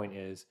standpoint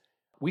is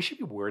we should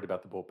be worried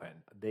about the bullpen.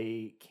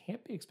 They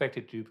can't be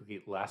expected to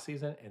duplicate last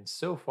season, and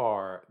so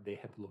far they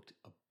have looked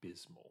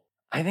abysmal.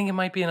 I think it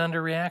might be an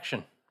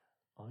underreaction.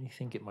 I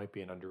think it might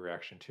be an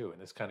underreaction too.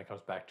 And this kind of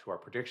comes back to our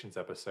predictions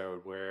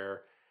episode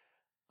where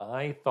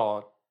I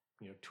thought,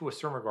 to a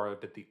certain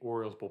regard, that the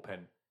Orioles bullpen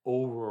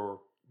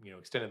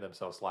extended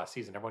themselves last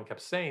season. Everyone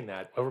kept saying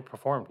that.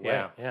 Overperformed.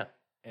 Yeah. Yeah.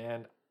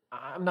 And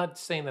I'm not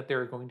saying that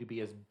they're going to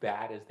be as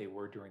bad as they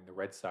were during the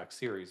Red Sox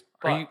series.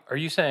 Are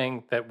you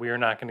saying that we are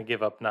not going to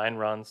give up 9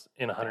 runs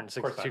in course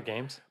 162 not.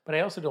 games? But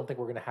I also don't think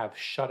we're going to have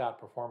shutout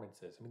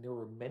performances. I mean, there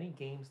were many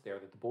games there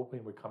that the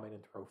bullpen would come in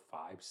and throw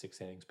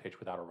 5-6 innings pitched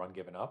without a run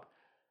given up.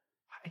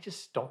 I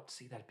just don't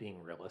see that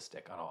being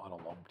realistic on a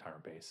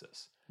long-term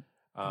basis.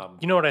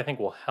 You know what I think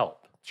will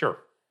help? Sure.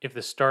 If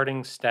the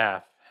starting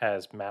staff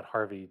has Matt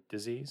Harvey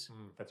disease,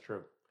 That's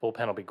true.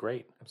 bullpen will be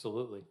great.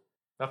 Absolutely.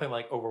 Nothing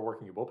like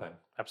overworking your bullpen.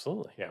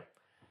 Absolutely. Yeah.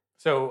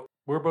 So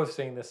we're both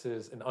saying this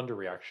is an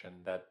underreaction,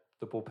 that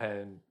the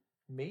bullpen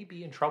may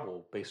be in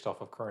trouble based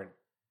off of current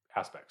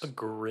aspects. A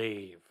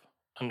grave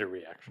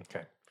underreaction.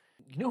 Okay.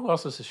 You know who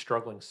else is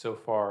struggling so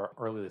far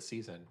early this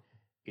season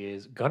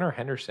is Gunnar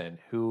Henderson,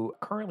 who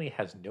currently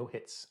has no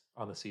hits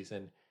on the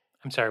season.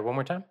 I'm sorry, one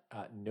more time?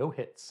 No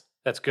hits.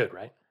 That's good,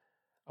 right?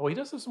 Oh, he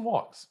does have some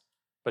walks,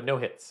 but no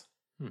hits.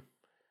 Hmm.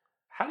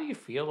 How do you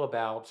feel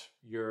about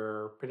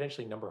your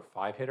potentially number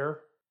 5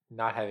 hitter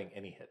not having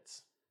any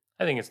hits?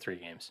 I think it's 3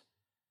 games.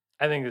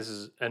 I think this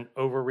is an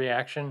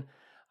overreaction.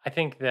 I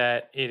think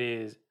that it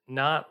is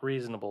not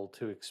reasonable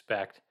to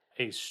expect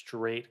a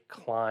straight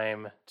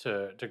climb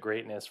to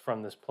greatness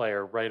from this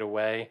player right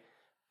away.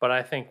 But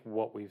I think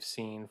what we've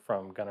seen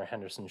from Gunnar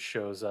Henderson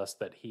shows us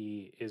that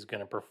he is going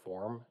to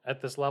perform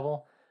at this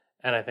level.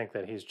 And I think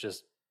that he's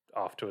just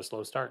off to a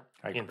slow start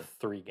in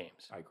 3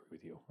 games. I agree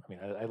with you. I mean,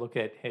 I look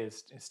at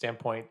his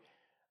standpoint,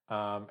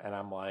 and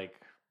I'm like,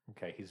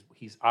 okay,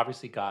 he's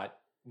obviously got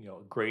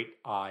a great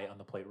eye on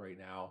the plate right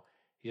now.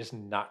 He's just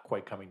not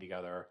quite coming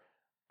together.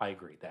 I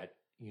agree that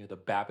the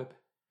BABIP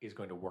is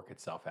going to work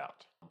itself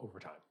out over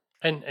time.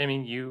 And I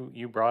mean,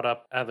 you brought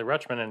up Adley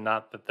Rutschman, and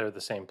not that they're the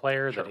same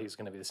player, Sure. that he's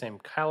going to be the same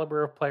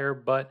caliber of player,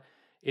 but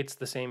it's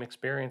the same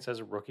experience as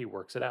a rookie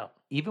works it out.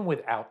 Even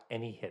without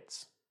any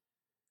hits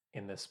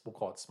in this, we'll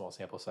call it small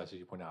sample size, as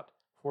you point out,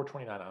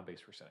 429 on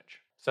base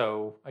percentage.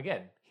 So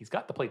again, he's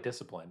got the plate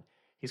discipline.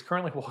 He's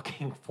currently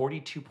walking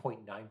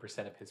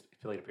 42.9% of his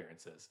plate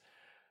appearances.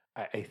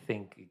 I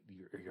think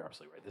you're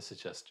absolutely right. This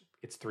is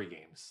it's 3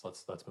 games.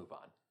 Let's move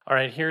on. All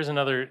right, here's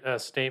another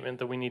statement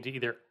that we need to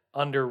either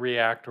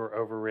underreact or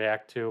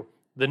overreact to.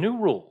 The new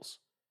rules,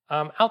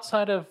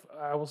 outside of,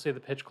 I will say, the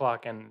pitch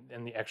clock and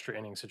the extra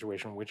inning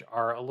situation, which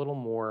are a little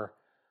more,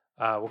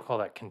 we'll call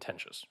that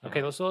contentious.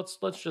 Okay, so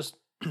let's just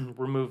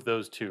remove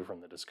those 2 from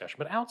the discussion.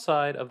 But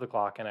outside of the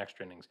clock and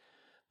extra innings,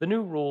 the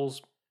new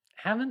rules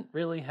haven't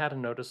really had a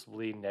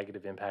noticeably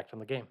negative impact on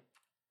the game.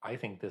 I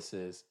think this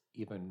is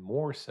even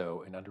more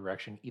so an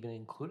underreaction, even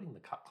including the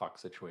clock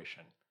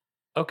situation.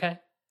 Okay.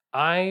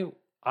 I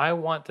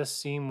want to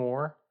see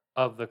more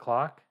of the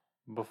clock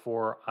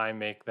before I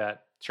make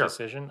that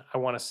decision. I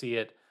want to see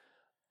it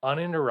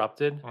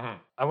uninterrupted.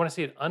 I want to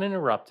see it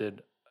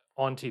uninterrupted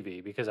on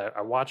TV because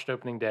I watched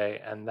opening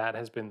day, and that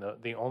has been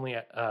the only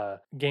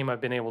game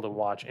I've been able to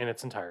watch in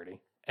its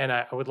entirety. And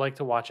I would like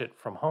to watch it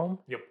from home.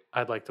 Yep.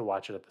 I'd like to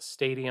watch it at the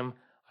stadium.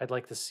 I'd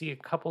like to see a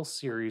couple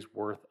series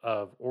worth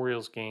of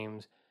Orioles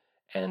games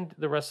and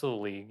the rest of the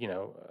league,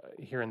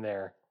 here and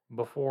there,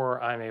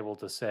 before I'm able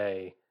to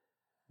say,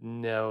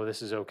 no,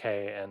 this is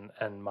okay,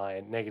 and my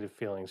negative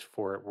feelings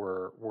for it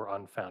were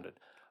unfounded.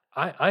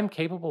 I'm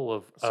capable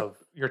of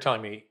You're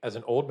telling me, as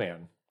an old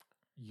man,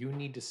 you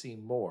need to see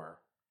more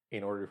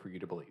in order for you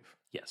to believe.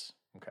 Yes.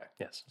 Okay.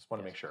 Yes. Just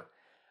want to make sure.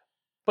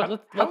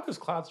 But how are those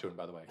clouds doing,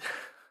 by the way?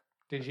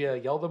 Did you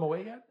yell them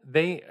away yet?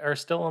 They are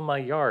still in my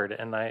yard,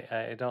 and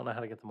I don't know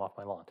how to get them off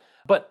my lawn.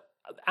 But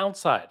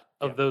outside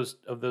of those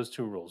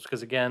 2 rules,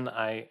 because again,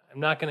 I'm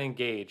not going to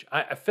engage.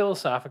 I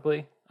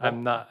philosophically,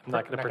 I'm not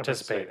going to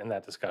participate in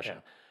that discussion.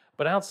 Yeah.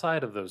 But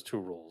outside of those 2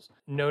 rules,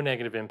 no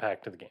negative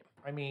impact to the game.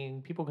 I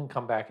mean, people can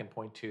come back and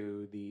point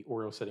to the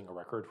Orioles setting a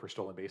record for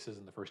stolen bases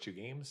in the first 2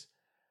 games.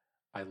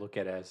 I look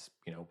at it as,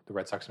 the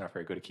Red Sox are not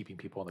very good at keeping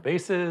people on the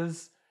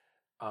bases.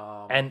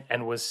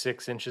 And was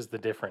 6 inches the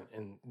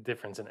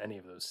difference in any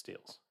of those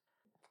steals?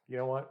 You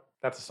know what?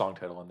 That's a song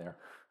title in there.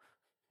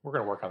 We're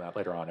going to work on that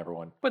later on,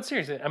 everyone. But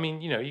seriously, I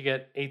mean, you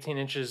get 18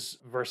 inches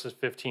versus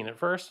 15 at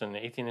first and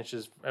 18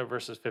 inches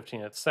versus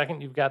 15 at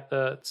second. You've got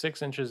the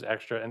 6 inches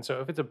extra. And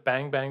so if it's a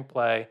bang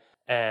play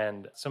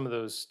and some of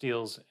those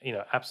steals,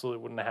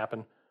 absolutely wouldn't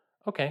happen,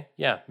 okay,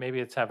 yeah, maybe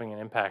it's having an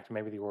impact.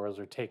 Maybe the Orioles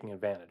are taking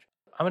advantage.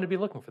 I'm going to be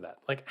looking for that.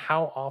 Like,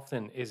 how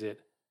often is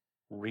it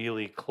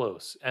really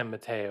close and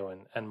Mateo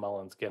and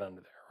Mullins get under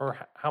there? Or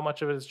how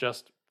much of it is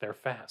just they're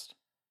fast?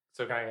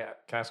 So can I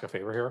ask a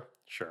favor here?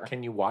 Sure.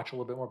 Can you watch a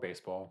little bit more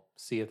baseball,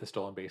 see if the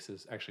stolen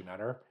bases actually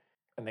matter?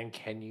 And then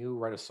can you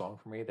write a song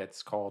for me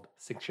that's called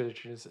 6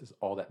 Inches is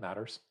All That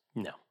Matters?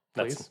 No,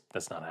 Please?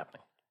 that's not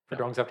happening. For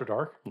Dongs After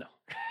Dark? No.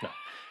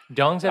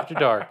 Dongs After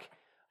Dark,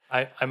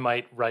 I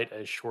might write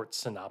a short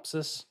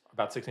synopsis.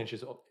 About 6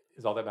 inches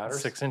is all that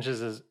matters? 6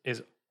 inches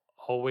is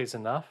always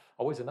enough.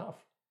 Always enough.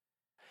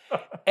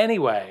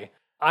 Anyway,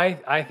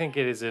 I think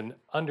it is an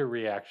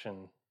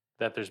underreaction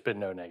that there's been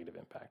no negative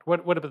impact.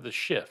 What about the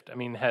shift? I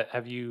mean,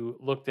 have you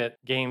looked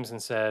at games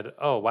and said,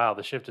 oh, wow,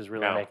 the shift is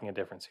really No. making a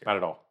difference here? Not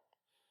at all.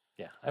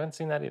 Yeah, I haven't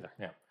seen that either.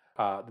 Yeah.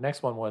 The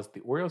next one was the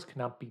Orioles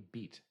cannot be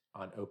beat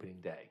on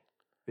opening day.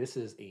 This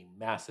is a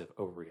massive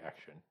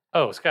overreaction.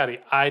 Oh, Scotty,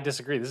 I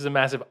disagree. This is a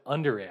massive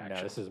underreaction.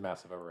 No, this is a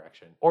massive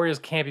overreaction. Orioles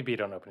can't be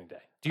beat on opening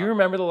day. Do you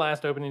remember the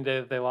last opening day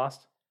that they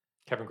lost?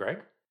 Kevin Gregg?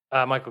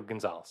 Michael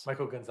Gonzalez.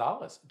 Michael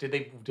Gonzalez. Did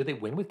they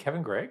win with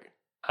Kevin Gregg?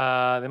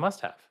 They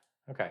must have.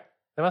 Okay.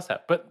 They must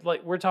have. But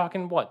like we're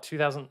talking what,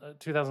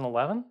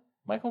 2011?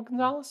 Michael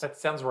Gonzalez? That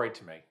sounds right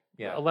to me.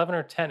 Yeah. 11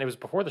 or 10. It was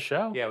before the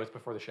show. Yeah, it was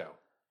before the show.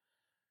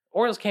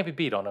 Orioles can't be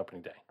beat on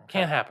opening day.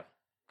 Can't happen.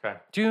 Okay.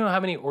 Do you know how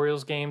many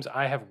Orioles games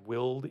I have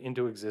willed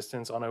into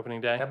existence on opening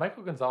day? That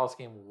Michael Gonzalez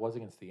game was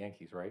against the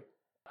Yankees, right?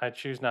 I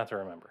choose not to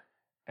remember.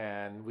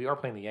 And we are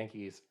playing the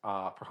Yankees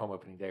for home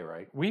opening day,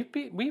 right? We've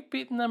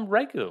beaten them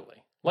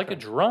regularly, like Okay. a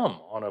drum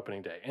on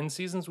opening day, in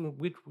seasons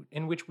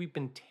in which we've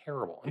been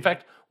terrible. In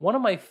fact, one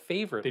of my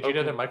favorite. Did you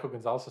know that Michael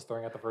Gonzalez is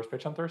throwing out the first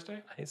pitch on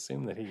Thursday? I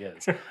assume that he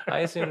is. I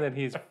assume that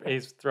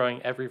he's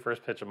throwing every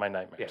first pitch of my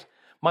nightmares.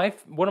 Yeah.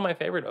 One of my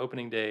favorite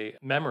opening day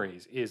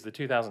memories is the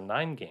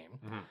 2009 game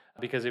Mm-hmm.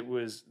 because it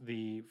was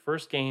the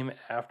first game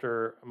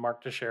after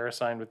Mark Teixeira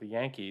signed with the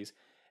Yankees,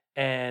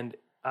 and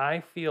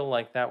I feel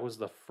like that was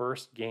the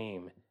first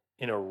game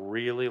in a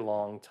really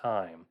long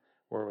time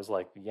where it was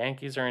like the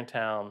Yankees are in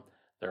town.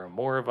 There are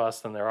more of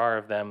us than there are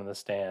of them in the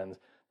stands.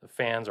 The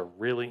fans are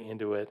really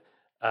into it.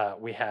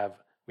 We have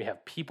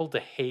people to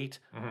hate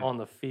Mhm. on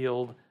the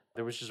field.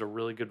 There was just a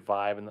really good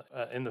vibe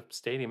in the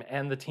stadium,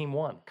 and the team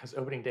won. Because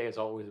opening day is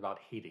always about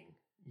hating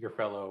your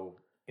fellow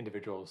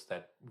individuals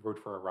that root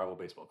for a rival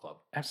baseball club.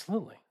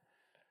 Absolutely.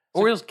 So-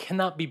 Orioles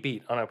cannot be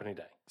beat on opening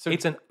day. So-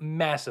 It's a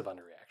massive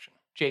underreaction.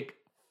 Jake,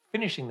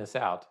 finishing this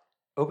out,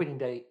 opening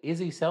day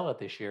is a sellout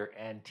this year,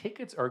 and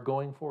tickets are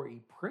going for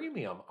a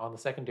premium on the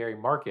secondary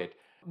market.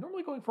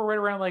 Normally going for right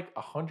around like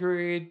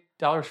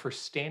 $100 for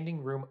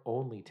standing room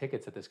only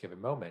tickets at this given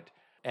moment.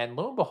 And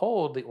lo and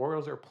behold, the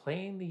Orioles are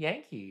playing the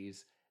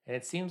Yankees, and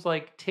it seems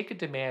like ticket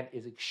demand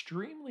is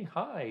extremely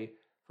high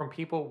from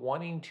people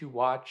wanting to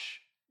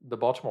watch the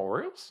Baltimore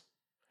Orioles.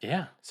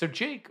 Yeah. So,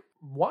 Jake,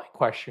 my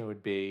question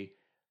would be,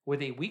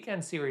 with a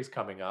weekend series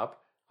coming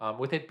up,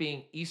 with it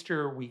being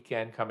Easter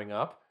weekend coming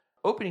up,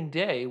 opening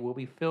day will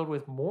be filled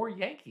with more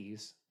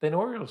Yankees than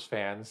Orioles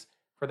fans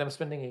for them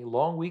spending a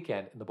long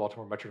weekend in the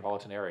Baltimore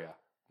metropolitan area.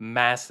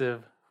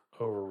 Massive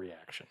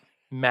overreaction.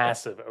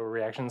 Massive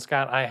overreaction.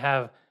 Scott, I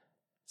have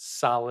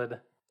solid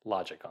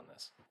logic on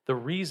this. The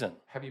reason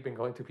Have you been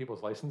going through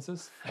people's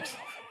licenses?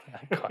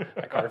 I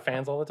card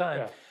fans all the time.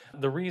 Yeah.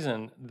 The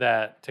reason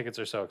that tickets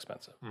are so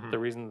expensive, Mhm. the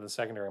reason that the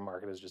secondary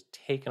market has just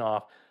taken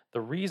off,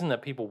 the reason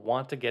that people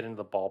want to get into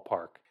the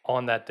ballpark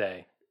on that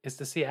day is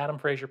to see Adam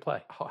Frazier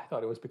play. Oh, I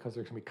thought it was because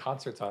there's going to be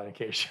concerts on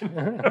occasion.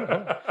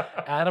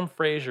 Adam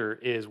Frazier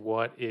is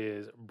what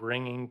is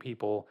bringing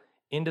people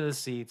into the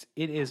seats.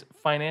 It is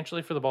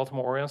financially for the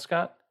Baltimore Orioles,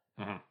 Scott.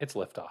 Mhm. It's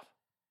liftoff.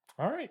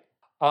 All right.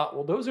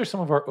 Well, those are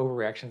some of our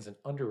overreactions and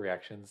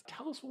underreactions.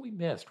 Tell us what we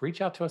missed.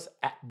 Reach out to us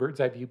at Bird's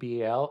Eye View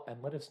BAL and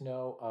let us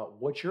know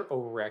what you're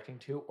overreacting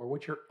to, or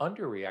what you're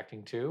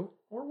underreacting to,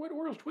 or what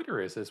Orioles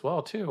Twitter is as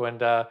well too.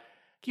 And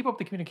keep up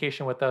the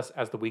communication with us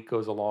as the week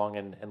goes along,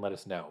 and let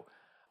us know.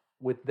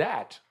 With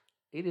that,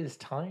 it is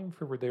time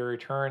for the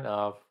return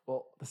of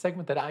the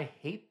segment that I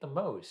hate the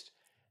most,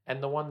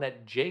 and the one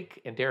that Jake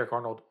and Derek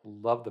Arnold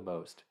love the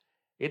most.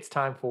 It's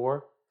time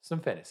for some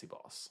Fantasy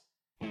Boss.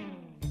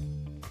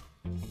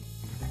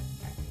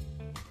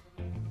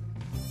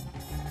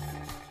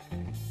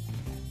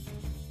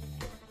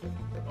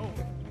 Oh,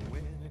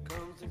 when it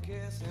comes to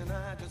kissing,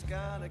 I just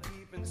gotta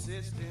keep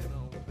insisting,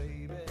 oh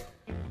baby,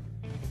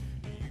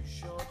 you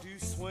sure do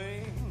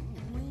swing.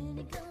 When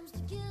it comes to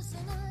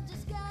kissing, I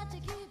just got to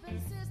keep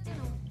insisting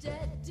on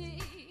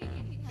daddy.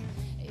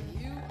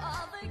 You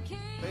are the king.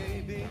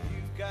 Baby,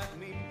 you've got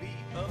me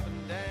beat up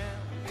and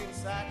down,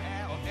 inside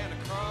out and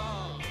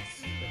across.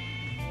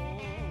 Oh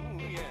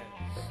yeah.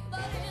 But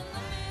in the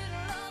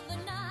middle of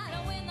the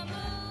night, when the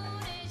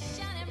moon is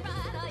shining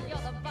bright, you're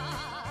the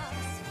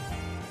boss.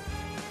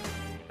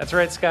 That's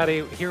right,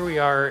 Scotty. Here we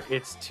are.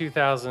 It's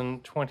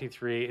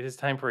 2023. It is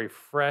time for a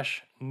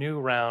fresh new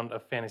round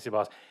of Fantasy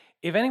Boss.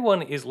 If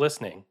anyone is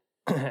listening,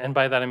 and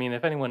by that I mean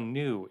if anyone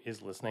new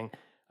is listening,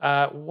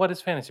 what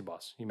is Fantasy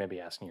Boss? You may be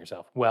asking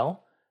yourself.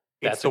 Well,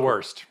 It's the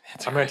worst.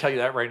 I'm going to tell you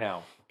that right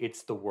now.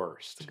 It's the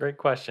worst. Great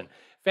question.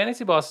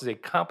 Fantasy Boss is a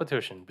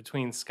competition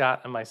between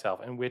Scott and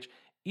myself in which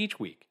each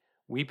week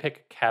we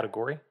pick a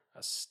category,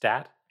 a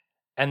stat,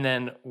 and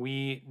then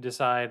we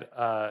decide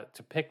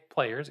to pick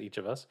players, each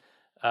of us,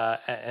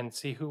 and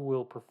see who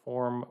will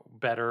perform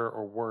better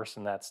or worse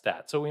in that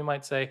stat. So we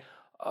might say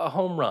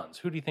home runs.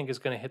 Who do you think is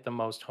going to hit the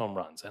most home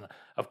runs? And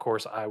of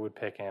course, I would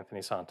pick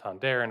Anthony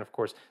Santander, and of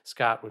course,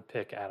 Scott would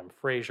pick Adam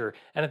Frazier.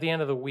 And at the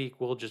end of the week,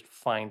 we'll just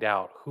find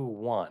out who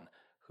won,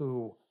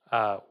 who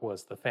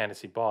was the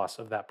fantasy boss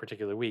of that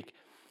particular week.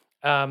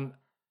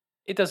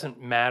 It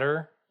doesn't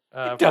matter.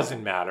 It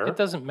doesn't matter. It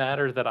doesn't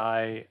matter that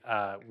I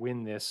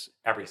win this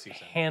Every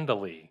season.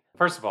 handily.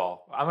 First of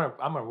all,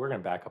 we're gonna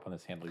back up on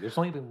this handily. There's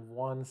only been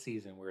one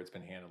season where it's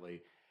been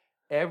handily,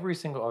 every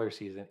single other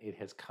season, it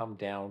has come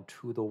down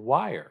to the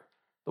wire.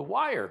 The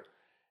wire.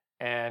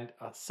 And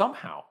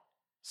somehow,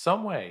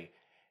 some way,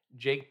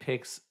 Jake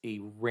picks a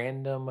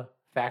random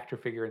factor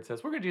figure and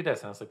says, we're going to do this.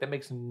 And I was like, that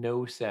makes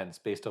no sense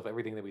based off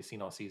everything that we've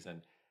seen all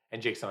season.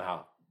 And Jake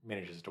somehow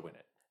manages to win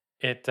it.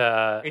 It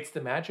It's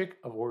the magic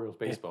of Orioles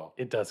baseball.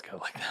 it does go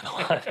like that a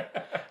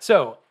lot.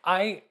 So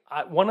I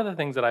one of the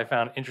things that I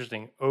found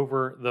interesting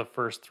over the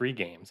first 3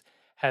 games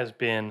has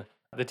been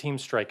the team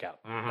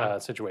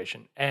strikeout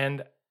situation,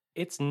 and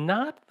it's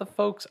not the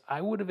folks I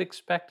would have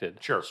expected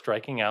Sure.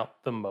 striking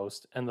out the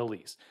most and the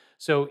least.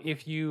 So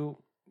if you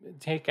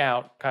take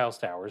out Kyle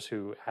Stowers,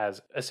 who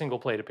has a single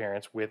plate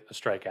appearance with a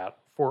strikeout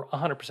for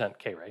 100%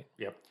 K rate,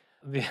 Yep.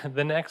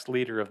 the next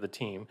leader of the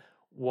team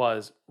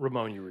was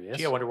Ramon Urias.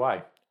 Gee, I wonder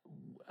why.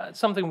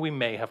 Something we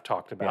may have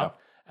talked about.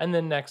 And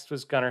then next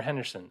was Gunnar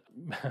Henderson.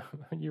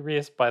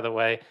 Urias, by the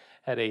way,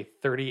 had a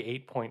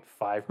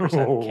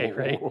 38.5% K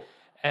rate,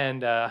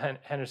 and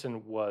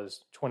Henderson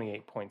was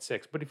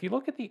 28.6. But if you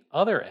look at the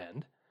other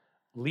end,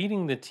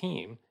 leading the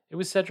team, it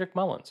was Cedric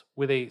Mullins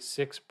with a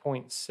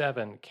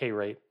 6.7 K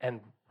rate.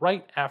 And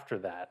right after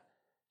that,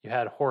 you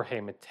had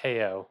Jorge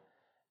Mateo.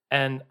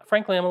 And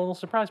frankly, I'm a little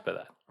surprised by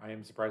that. I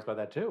am surprised by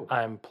that too.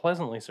 I'm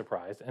pleasantly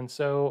surprised. And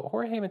so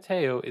Jorge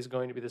Mateo is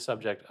going to be the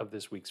subject of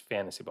this week's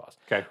Fantasy Boss.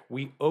 Okay.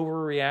 We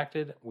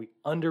overreacted, we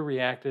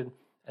underreacted,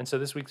 and so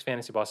this week's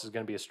Fantasy Boss is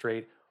going to be a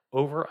straight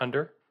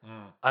over-under.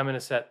 I'm going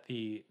to set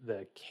the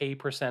K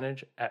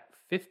percentage at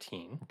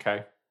 15,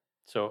 Okay.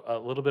 so a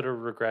little bit of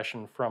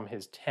regression from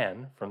his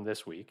 10 from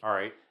this week. All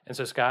right. And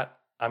so, Scott,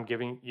 I'm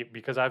giving you,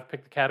 because I've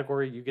picked the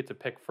category, you get to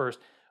pick first.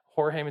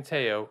 Jorge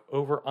Mateo,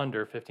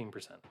 over-under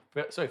 15%.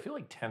 So I feel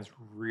like 10's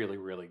really,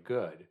 really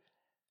good.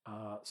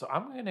 So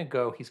I'm going to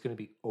go, he's going to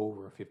be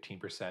over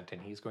 15%, and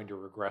he's going to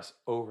regress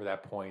over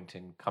that point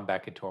and come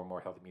back into a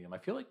more healthy medium. I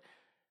feel like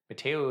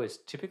Mateo is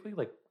typically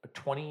like a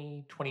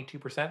 20,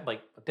 22%,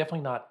 like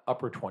definitely not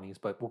upper 20s,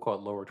 but we'll call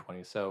it lower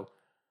 20s. So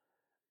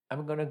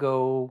I'm going to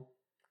go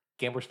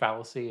gambler's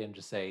fallacy and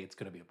just say it's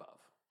going to be above.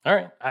 All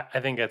right. I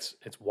think it's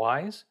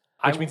wise.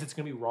 Which means it's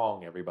going to be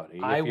wrong, everybody.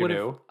 If I you would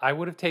knew.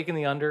 have taken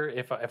the under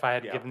if I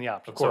had Yeah, given the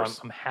option. of So course.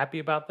 I'm happy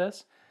about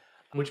this.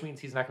 Which means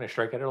he's not going to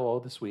strike out at all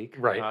this week.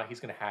 Right. He's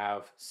going to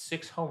have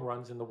 6 home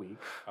runs in the week.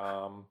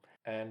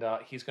 And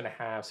he's going to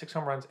have 6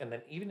 home runs. And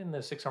then even in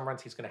those 6 home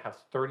runs, he's going to have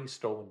 30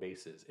 stolen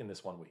bases in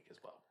this 1 week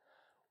as well.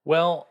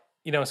 Well,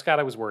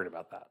 Scott, I was worried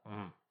about that.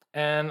 Mhm.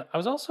 And I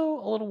was also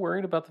a little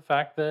worried about the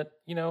fact that,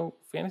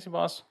 Fantasy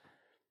Boss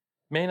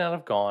may not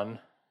have gone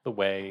the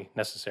way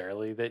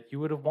necessarily that you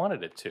would have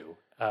wanted it to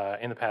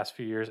in the past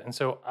few years. And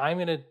so I'm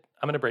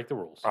gonna break the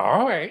rules.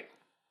 All right.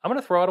 I'm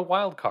gonna throw out a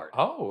wild card.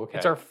 Oh, okay.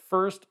 It's our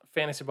first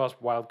Fantasy Boss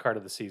wild card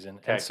of the season.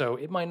 Okay. And so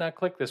it might not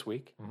click this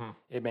week. Mhm.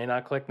 It may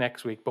not click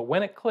next week. But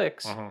when it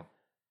clicks, Mhm.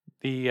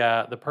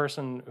 the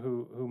person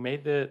who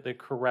made the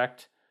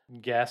correct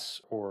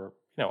guess, or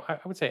I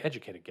would say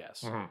educated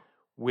guess, Mhm.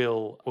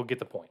 will get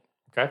the point.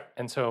 Okay.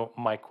 And so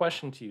my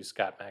question to you,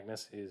 Scott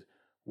Magnus, is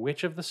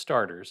which of the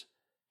starters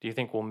do you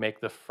think will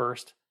make the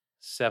first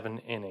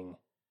 7-inning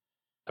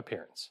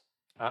appearance?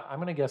 I'm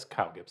going to guess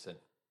Kyle Gibson.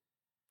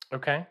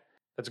 Okay,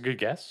 that's a good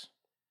guess.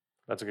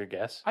 That's a good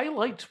guess. I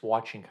liked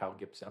watching Kyle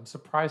Gibson. I'm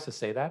surprised to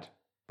say that.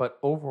 But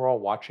overall,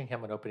 watching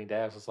him on opening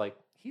day, I was just like,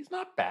 he's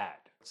not bad.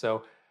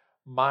 So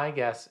my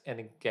guess, and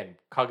again,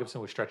 Kyle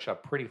Gibson was stretched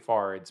out pretty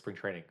far in spring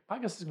training. My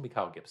guess is going to be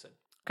Kyle Gibson.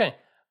 Okay,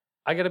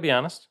 I got to be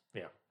honest.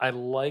 Yeah. I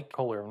like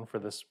Cole Irvin for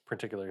this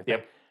particular thing.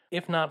 Yep.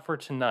 If not for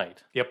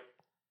tonight, Yep.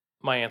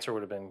 my answer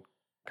would have been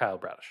Kyle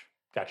Bradish.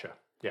 Gotcha.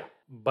 Yeah.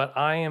 But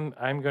I'm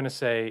going to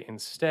say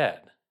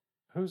instead,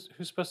 who's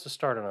supposed to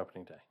start on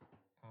opening day?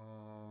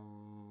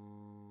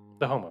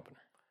 The home opener.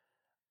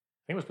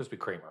 I think it was supposed to be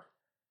Kramer.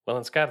 Well,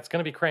 then, Scott, it's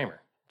going to be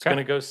Kramer. It's Okay.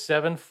 going to go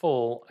 7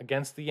 full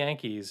against the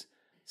Yankees,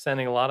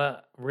 sending a lot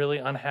of really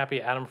unhappy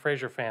Adam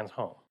Frazier fans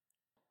home.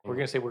 We're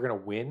going to say we're going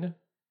to win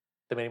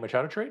the Manny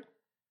Machado trade?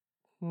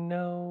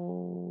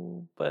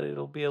 No, but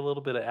it'll be a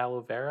little bit of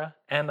aloe vera,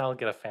 and I'll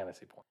get a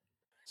fantasy point.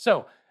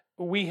 So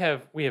we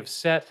have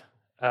set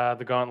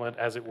the gauntlet,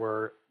 as it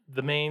were.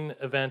 The main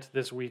event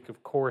this week,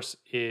 of course,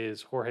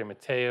 is Jorge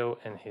Mateo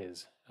and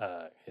his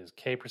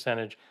K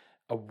percentage.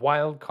 A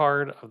wild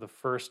card of the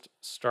first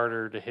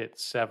starter to hit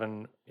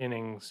 7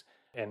 innings,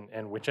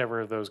 and whichever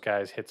of those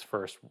guys hits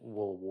first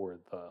will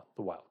award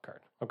the wild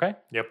card. Okay?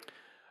 Yep.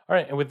 All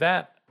right, and with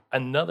that,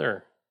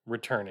 another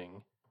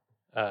returning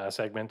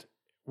segment.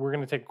 We're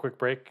going to take a quick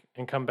break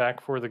and come back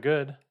for the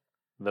good,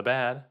 the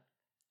bad,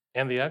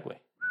 and the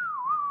ugly.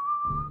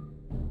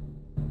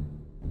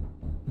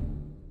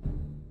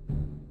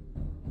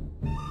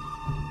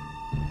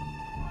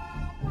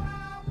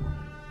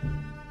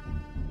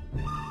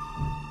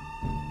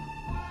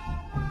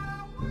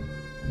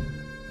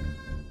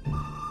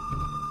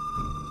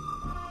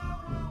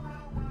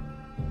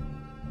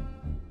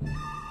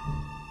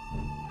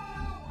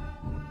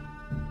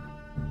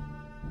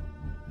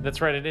 That's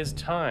right, it is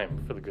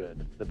time for the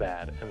good, the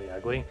bad, and the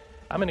ugly.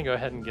 I'm going to go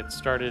ahead and get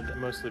started,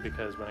 mostly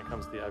because when it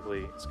comes to the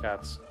ugly,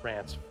 Scott's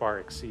rants far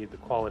exceed the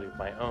quality of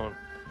my own.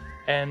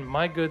 And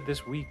my good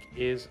this week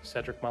is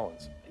Cedric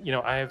Mullins. You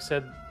know, I have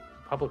said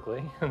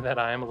publicly that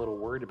I am a little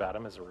worried about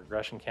him as a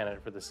regression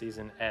candidate for the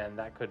season, and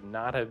that could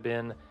not have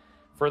been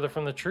further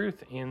from the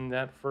truth in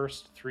that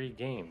first 3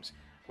 games.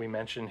 We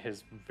mentioned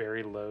his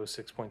very low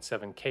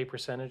 6.7 K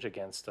percentage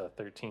against a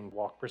 13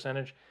 walk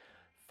percentage,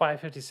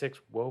 556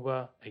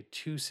 WOBA, a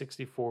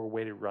 264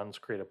 weighted runs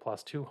created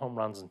plus, 2 home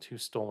runs and 2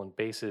 stolen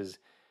bases.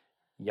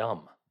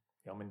 Yum.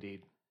 Yum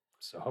indeed.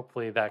 So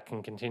hopefully that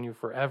can continue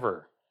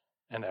forever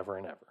and ever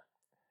and ever.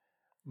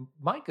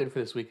 My good for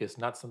this week is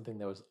not something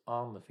that was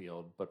on the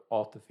field, but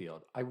off the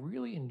field. I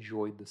really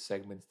enjoyed the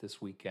segments this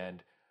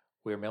weekend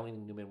where Melanie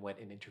Newman went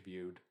and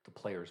interviewed the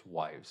players'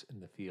 wives in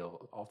the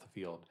field, off the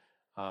field,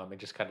 and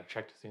just kind of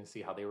checked to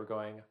see how they were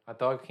going. I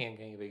thought it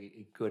gave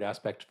a good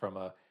aspect from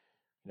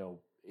an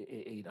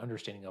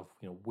understanding of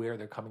where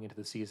they're coming into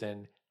the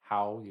season,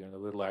 how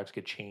their lives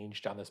get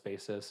changed on this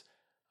basis.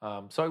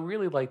 So I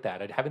really like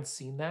that. I haven't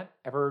seen that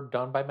ever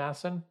done by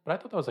Masson, but I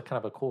thought that was a kind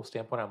of a cool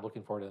standpoint. I'm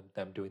looking forward to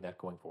them doing that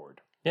going forward.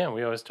 Yeah,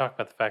 we always talk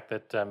about the fact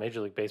that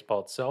Major League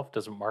Baseball itself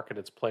doesn't market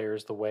its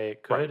players the way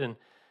it could, Right.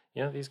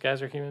 and these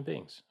guys are human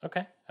beings.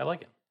 Okay, I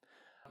like it.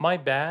 My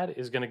bad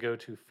is going to go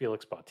to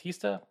Felix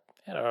Bautista.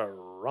 Had a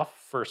rough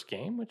first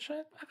game, which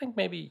I think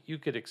maybe you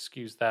could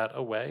excuse that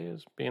away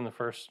as being the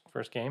first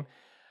game,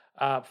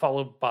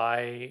 followed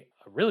by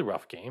a really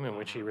rough game in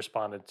which he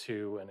responded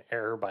to an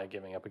error by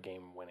giving up a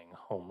game-winning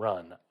home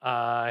run.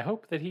 I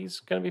hope that he's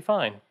going to be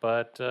fine,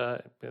 but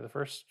the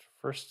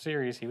first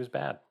series he was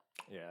bad.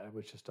 Yeah, it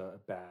was just a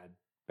bad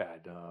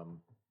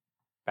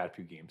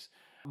few games.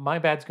 My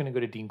bad's going to go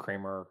to Dean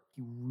Kramer.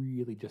 He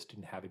really just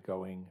didn't have it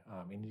going,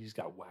 and he just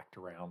got whacked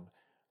around.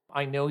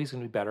 I know he's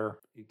going to be better.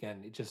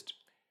 Again,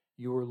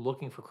 you were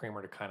looking for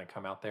Kramer to kind of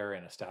come out there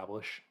and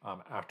establish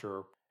after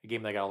a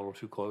game that got a little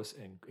too close,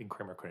 and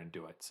Kramer couldn't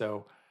do it.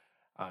 So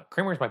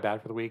Kramer is my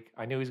bad for the week.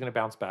 I know he's going to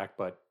bounce back,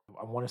 but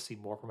I want to see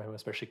more from him,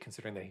 especially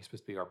considering that he's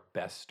supposed to be our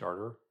best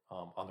starter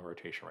on the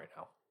rotation right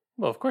now.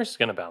 Well, of course he's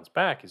going to bounce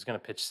back. He's going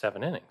to pitch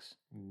 7 innings.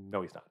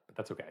 No, he's not, but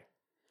that's okay.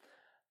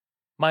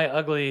 My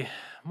ugly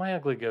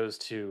goes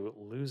to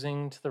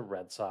losing to the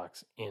Red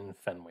Sox in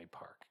Fenway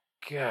Park.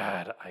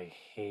 God, I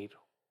hate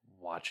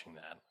watching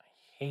that. I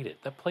hate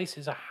it. That place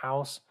is a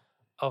house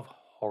of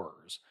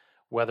horrors.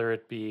 Whether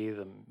it be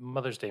the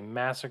Mother's Day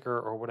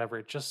Massacre or whatever,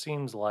 it just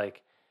seems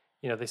like,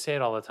 they say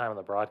it all the time on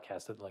the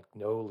broadcast that like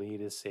no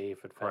lead is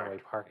safe at Fenway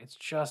Correct. Park. It's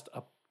just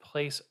a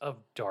place of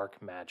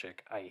dark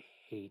magic. I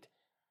hate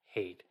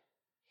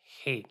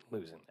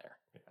losing there.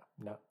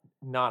 Yeah,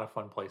 not a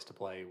fun place to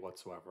play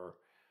whatsoever.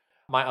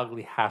 My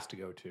ugly has to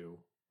go to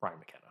Ryan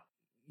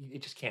McKenna.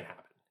 It just can't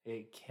happen.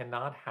 It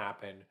cannot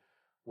happen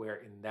where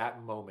in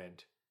that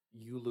moment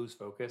you lose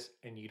focus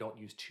and you don't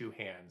use 2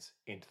 hands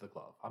into the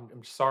glove.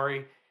 I'm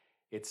sorry.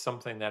 It's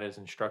something that is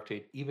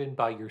instructed even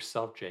by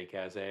yourself, Jake,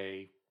 as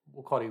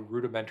we'll call it a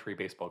rudimentary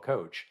baseball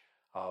coach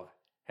of,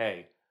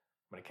 hey,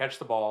 I'm going to catch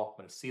the ball,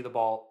 I'm going to see the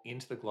ball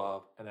into the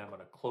glove, and then I'm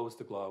going to close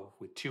the glove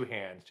with 2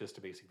 hands just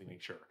to basically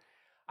make sure.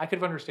 I could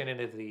have understood it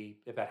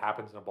if that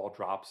happens and a ball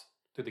drops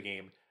through the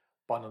game,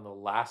 but on the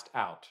last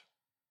out,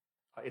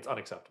 it's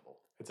unacceptable.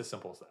 It's as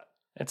simple as that.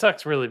 It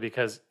sucks really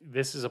because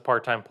this is a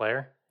part-time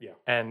player. Yeah.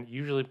 And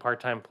usually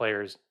part-time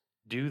players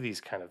do these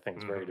kind of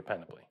things very Mhm.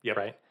 dependably. Yep.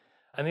 Right.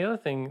 And the other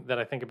thing that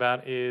I think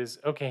about is,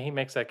 okay, he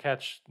makes that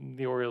catch,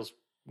 the Orioles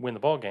win the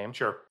ball game.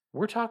 Sure.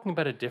 We're talking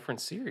about a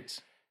different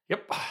series.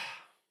 Yep.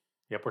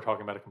 Yep, we're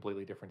talking about a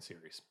completely different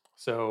series.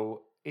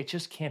 So it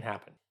just can't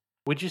happen.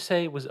 Would you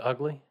say it was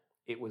ugly?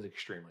 It was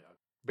extremely ugly.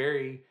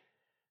 Very,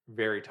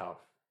 very tough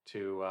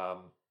to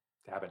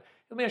happen.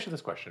 Let me ask you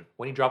this question.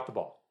 When he dropped the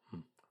ball,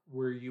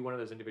 were you one of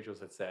those individuals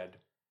that said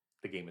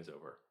the game is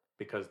over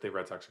because the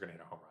Red Sox are going to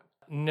hit a home run?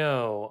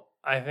 No,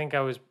 I think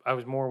I was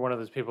more one of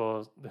those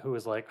people who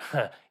was like,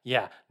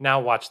 yeah, now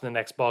watch the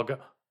next ball go.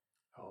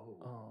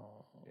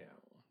 Oh,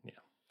 yeah.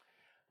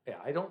 Yeah,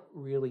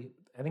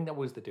 I think that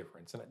was the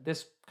difference. And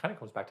this kind of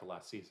comes back to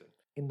last season.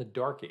 In the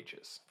dark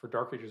ages, for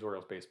Dark Ages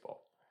Orioles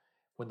baseball,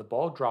 when the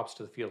ball drops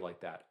to the field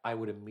like that, I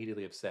would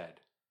immediately have said,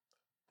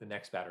 the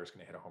next batter is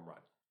going to hit a home run.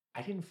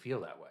 I didn't feel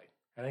that way.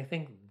 And I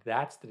think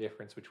that's the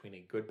difference between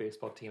a good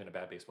baseball team and a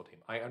bad baseball team.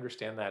 I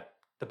understand that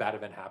the bad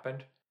event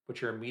happened,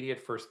 but your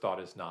immediate first thought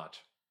is not,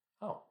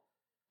 oh,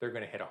 they're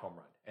going to hit a home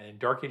run. And in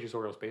Dark Ages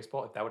Orioles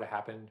baseball, if that would have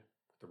happened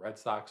with the Red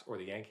Sox or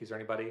the Yankees or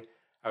anybody,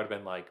 I would have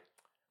been like,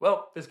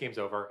 well, this game's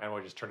over, and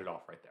we'll just turn it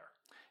off right there.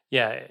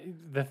 Yeah,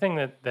 the thing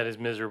that is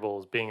miserable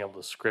is being able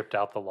to script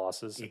out the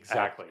losses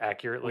Exactly.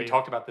 accurately. We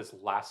talked about this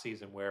last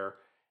season where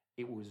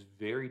it was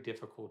very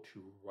difficult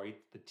to write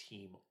the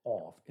team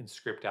off and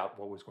script out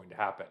what was going to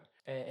happen.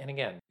 And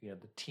again, the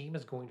team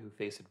is going to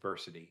face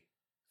adversity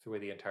through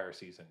the entire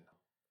season,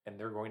 and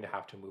they're going to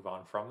have to move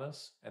on from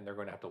this, and they're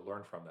going to have to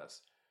learn from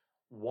this.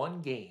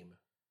 One game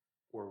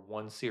or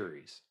one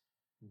series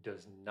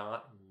does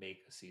not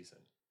make a season.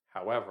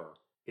 However,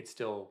 it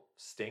still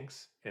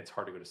stinks, and it's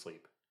hard to go to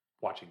sleep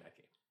watching that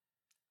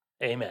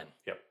game. Amen.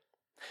 Yep.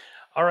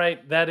 All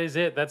right, that is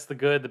it. That's the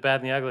good, the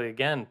bad, and the ugly.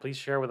 Again, please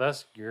share with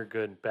us your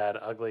good, bad,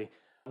 ugly.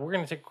 We're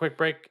going to take a quick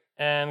break.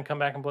 and come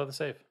back and play the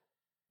save.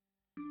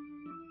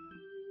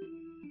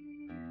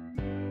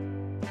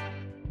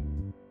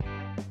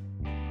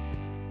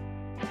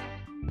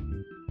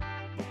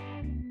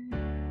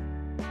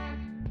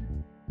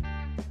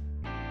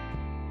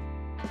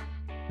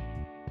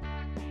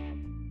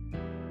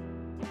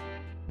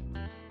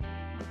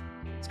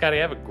 Scotty,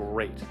 I have a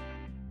great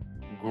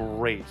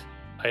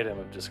item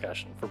of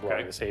discussion for blowing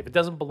Okay. the save. It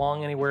doesn't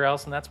belong anywhere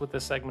else, and that's what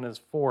this segment is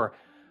for.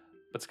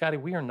 But Scotty,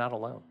 we are not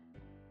alone.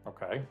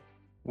 Okay.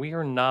 We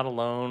are not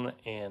alone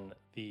in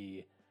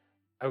the,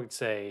 I would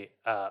say,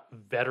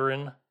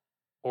 veteran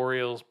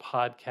Orioles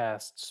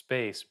podcast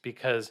space,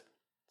 because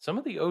some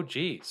of the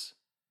OGs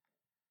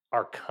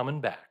are coming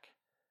back.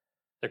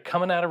 They're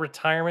coming out of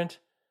retirement.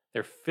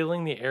 They're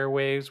filling the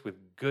airwaves with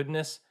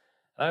goodness.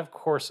 And I, of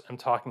course, am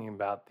talking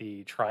about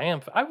the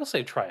triumphant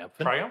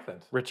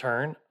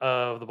return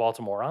of the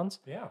Baltimoreans,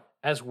 Yeah.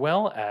 as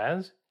well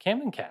as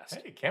Camden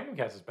Cast. Hey, Camden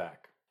Cast is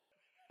back.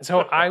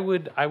 So I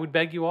would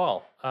beg you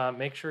all,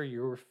 make sure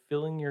you're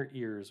filling your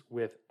ears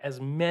with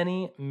as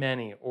many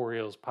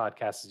Orioles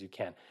podcasts as you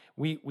can.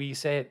 We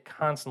say it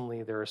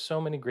constantly. There are so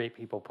many great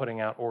people putting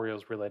out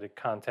Orioles related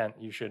content.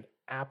 You should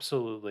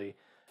absolutely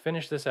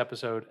finish this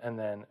episode and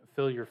then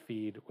fill your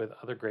feed with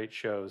other great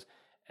shows.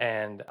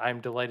 And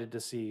I'm delighted to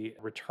see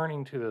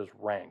returning to those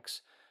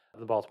ranks,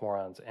 the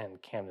Baltimoreans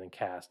and Camden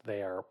Cast.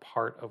 They are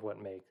part of what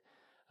makes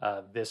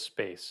this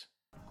space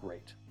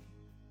great.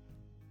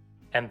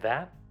 And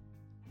that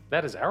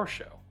is our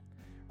show.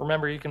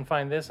 Remember, you can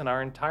find this and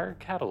our entire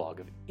catalog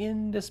of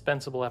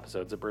indispensable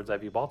episodes at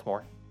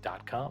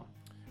birdseyeviewbaltimore.com.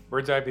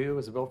 Bird's Eye View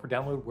is available for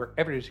download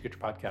wherever it is you get your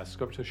podcasts.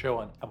 Go to the show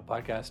on Apple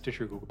Podcasts,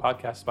 Stitcher, Google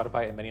Podcasts,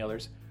 Spotify, and many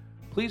others.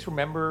 Please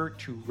remember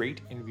to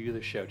rate and review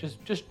the show.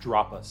 Just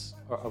drop us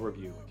a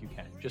review if you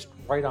can. Just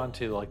right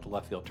onto like the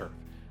left field turf.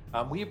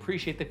 We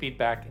appreciate the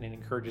feedback, and it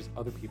encourages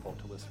other people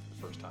to listen for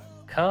the first time.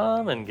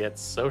 Come and get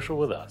social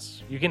with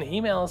us. You can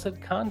email us at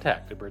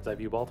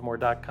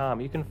contact@birdseyeviewbaltimore.com.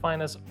 You can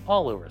find us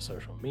all over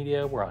social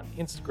media. We're on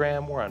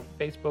Instagram, we're on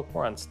Facebook,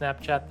 we're on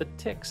Snapchat, the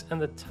ticks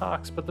and the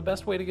talks. But the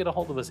best way to get a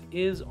hold of us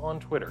is on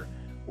Twitter,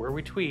 where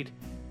we tweet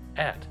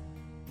at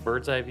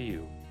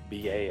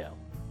birdseyeviewbal.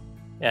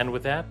 And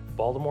with that,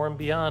 Baltimore and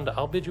beyond,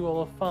 I'll bid you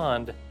all a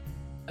fond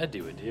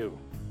adieu.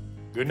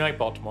 Good night,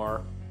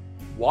 Baltimore.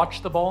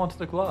 Watch the ball into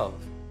the glove,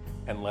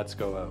 and let's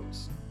go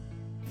O's.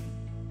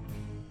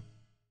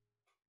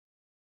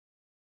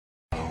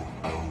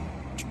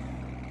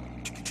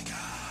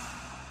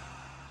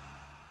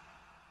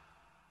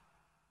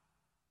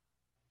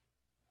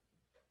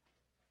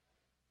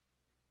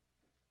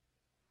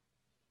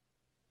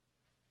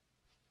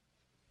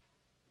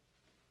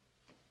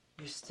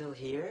 You're still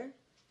here?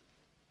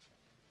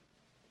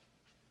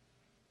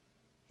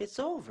 It's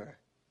over.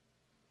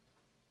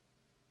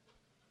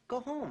 Go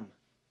home.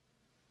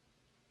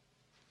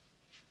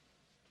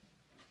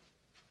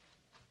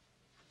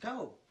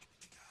 Go.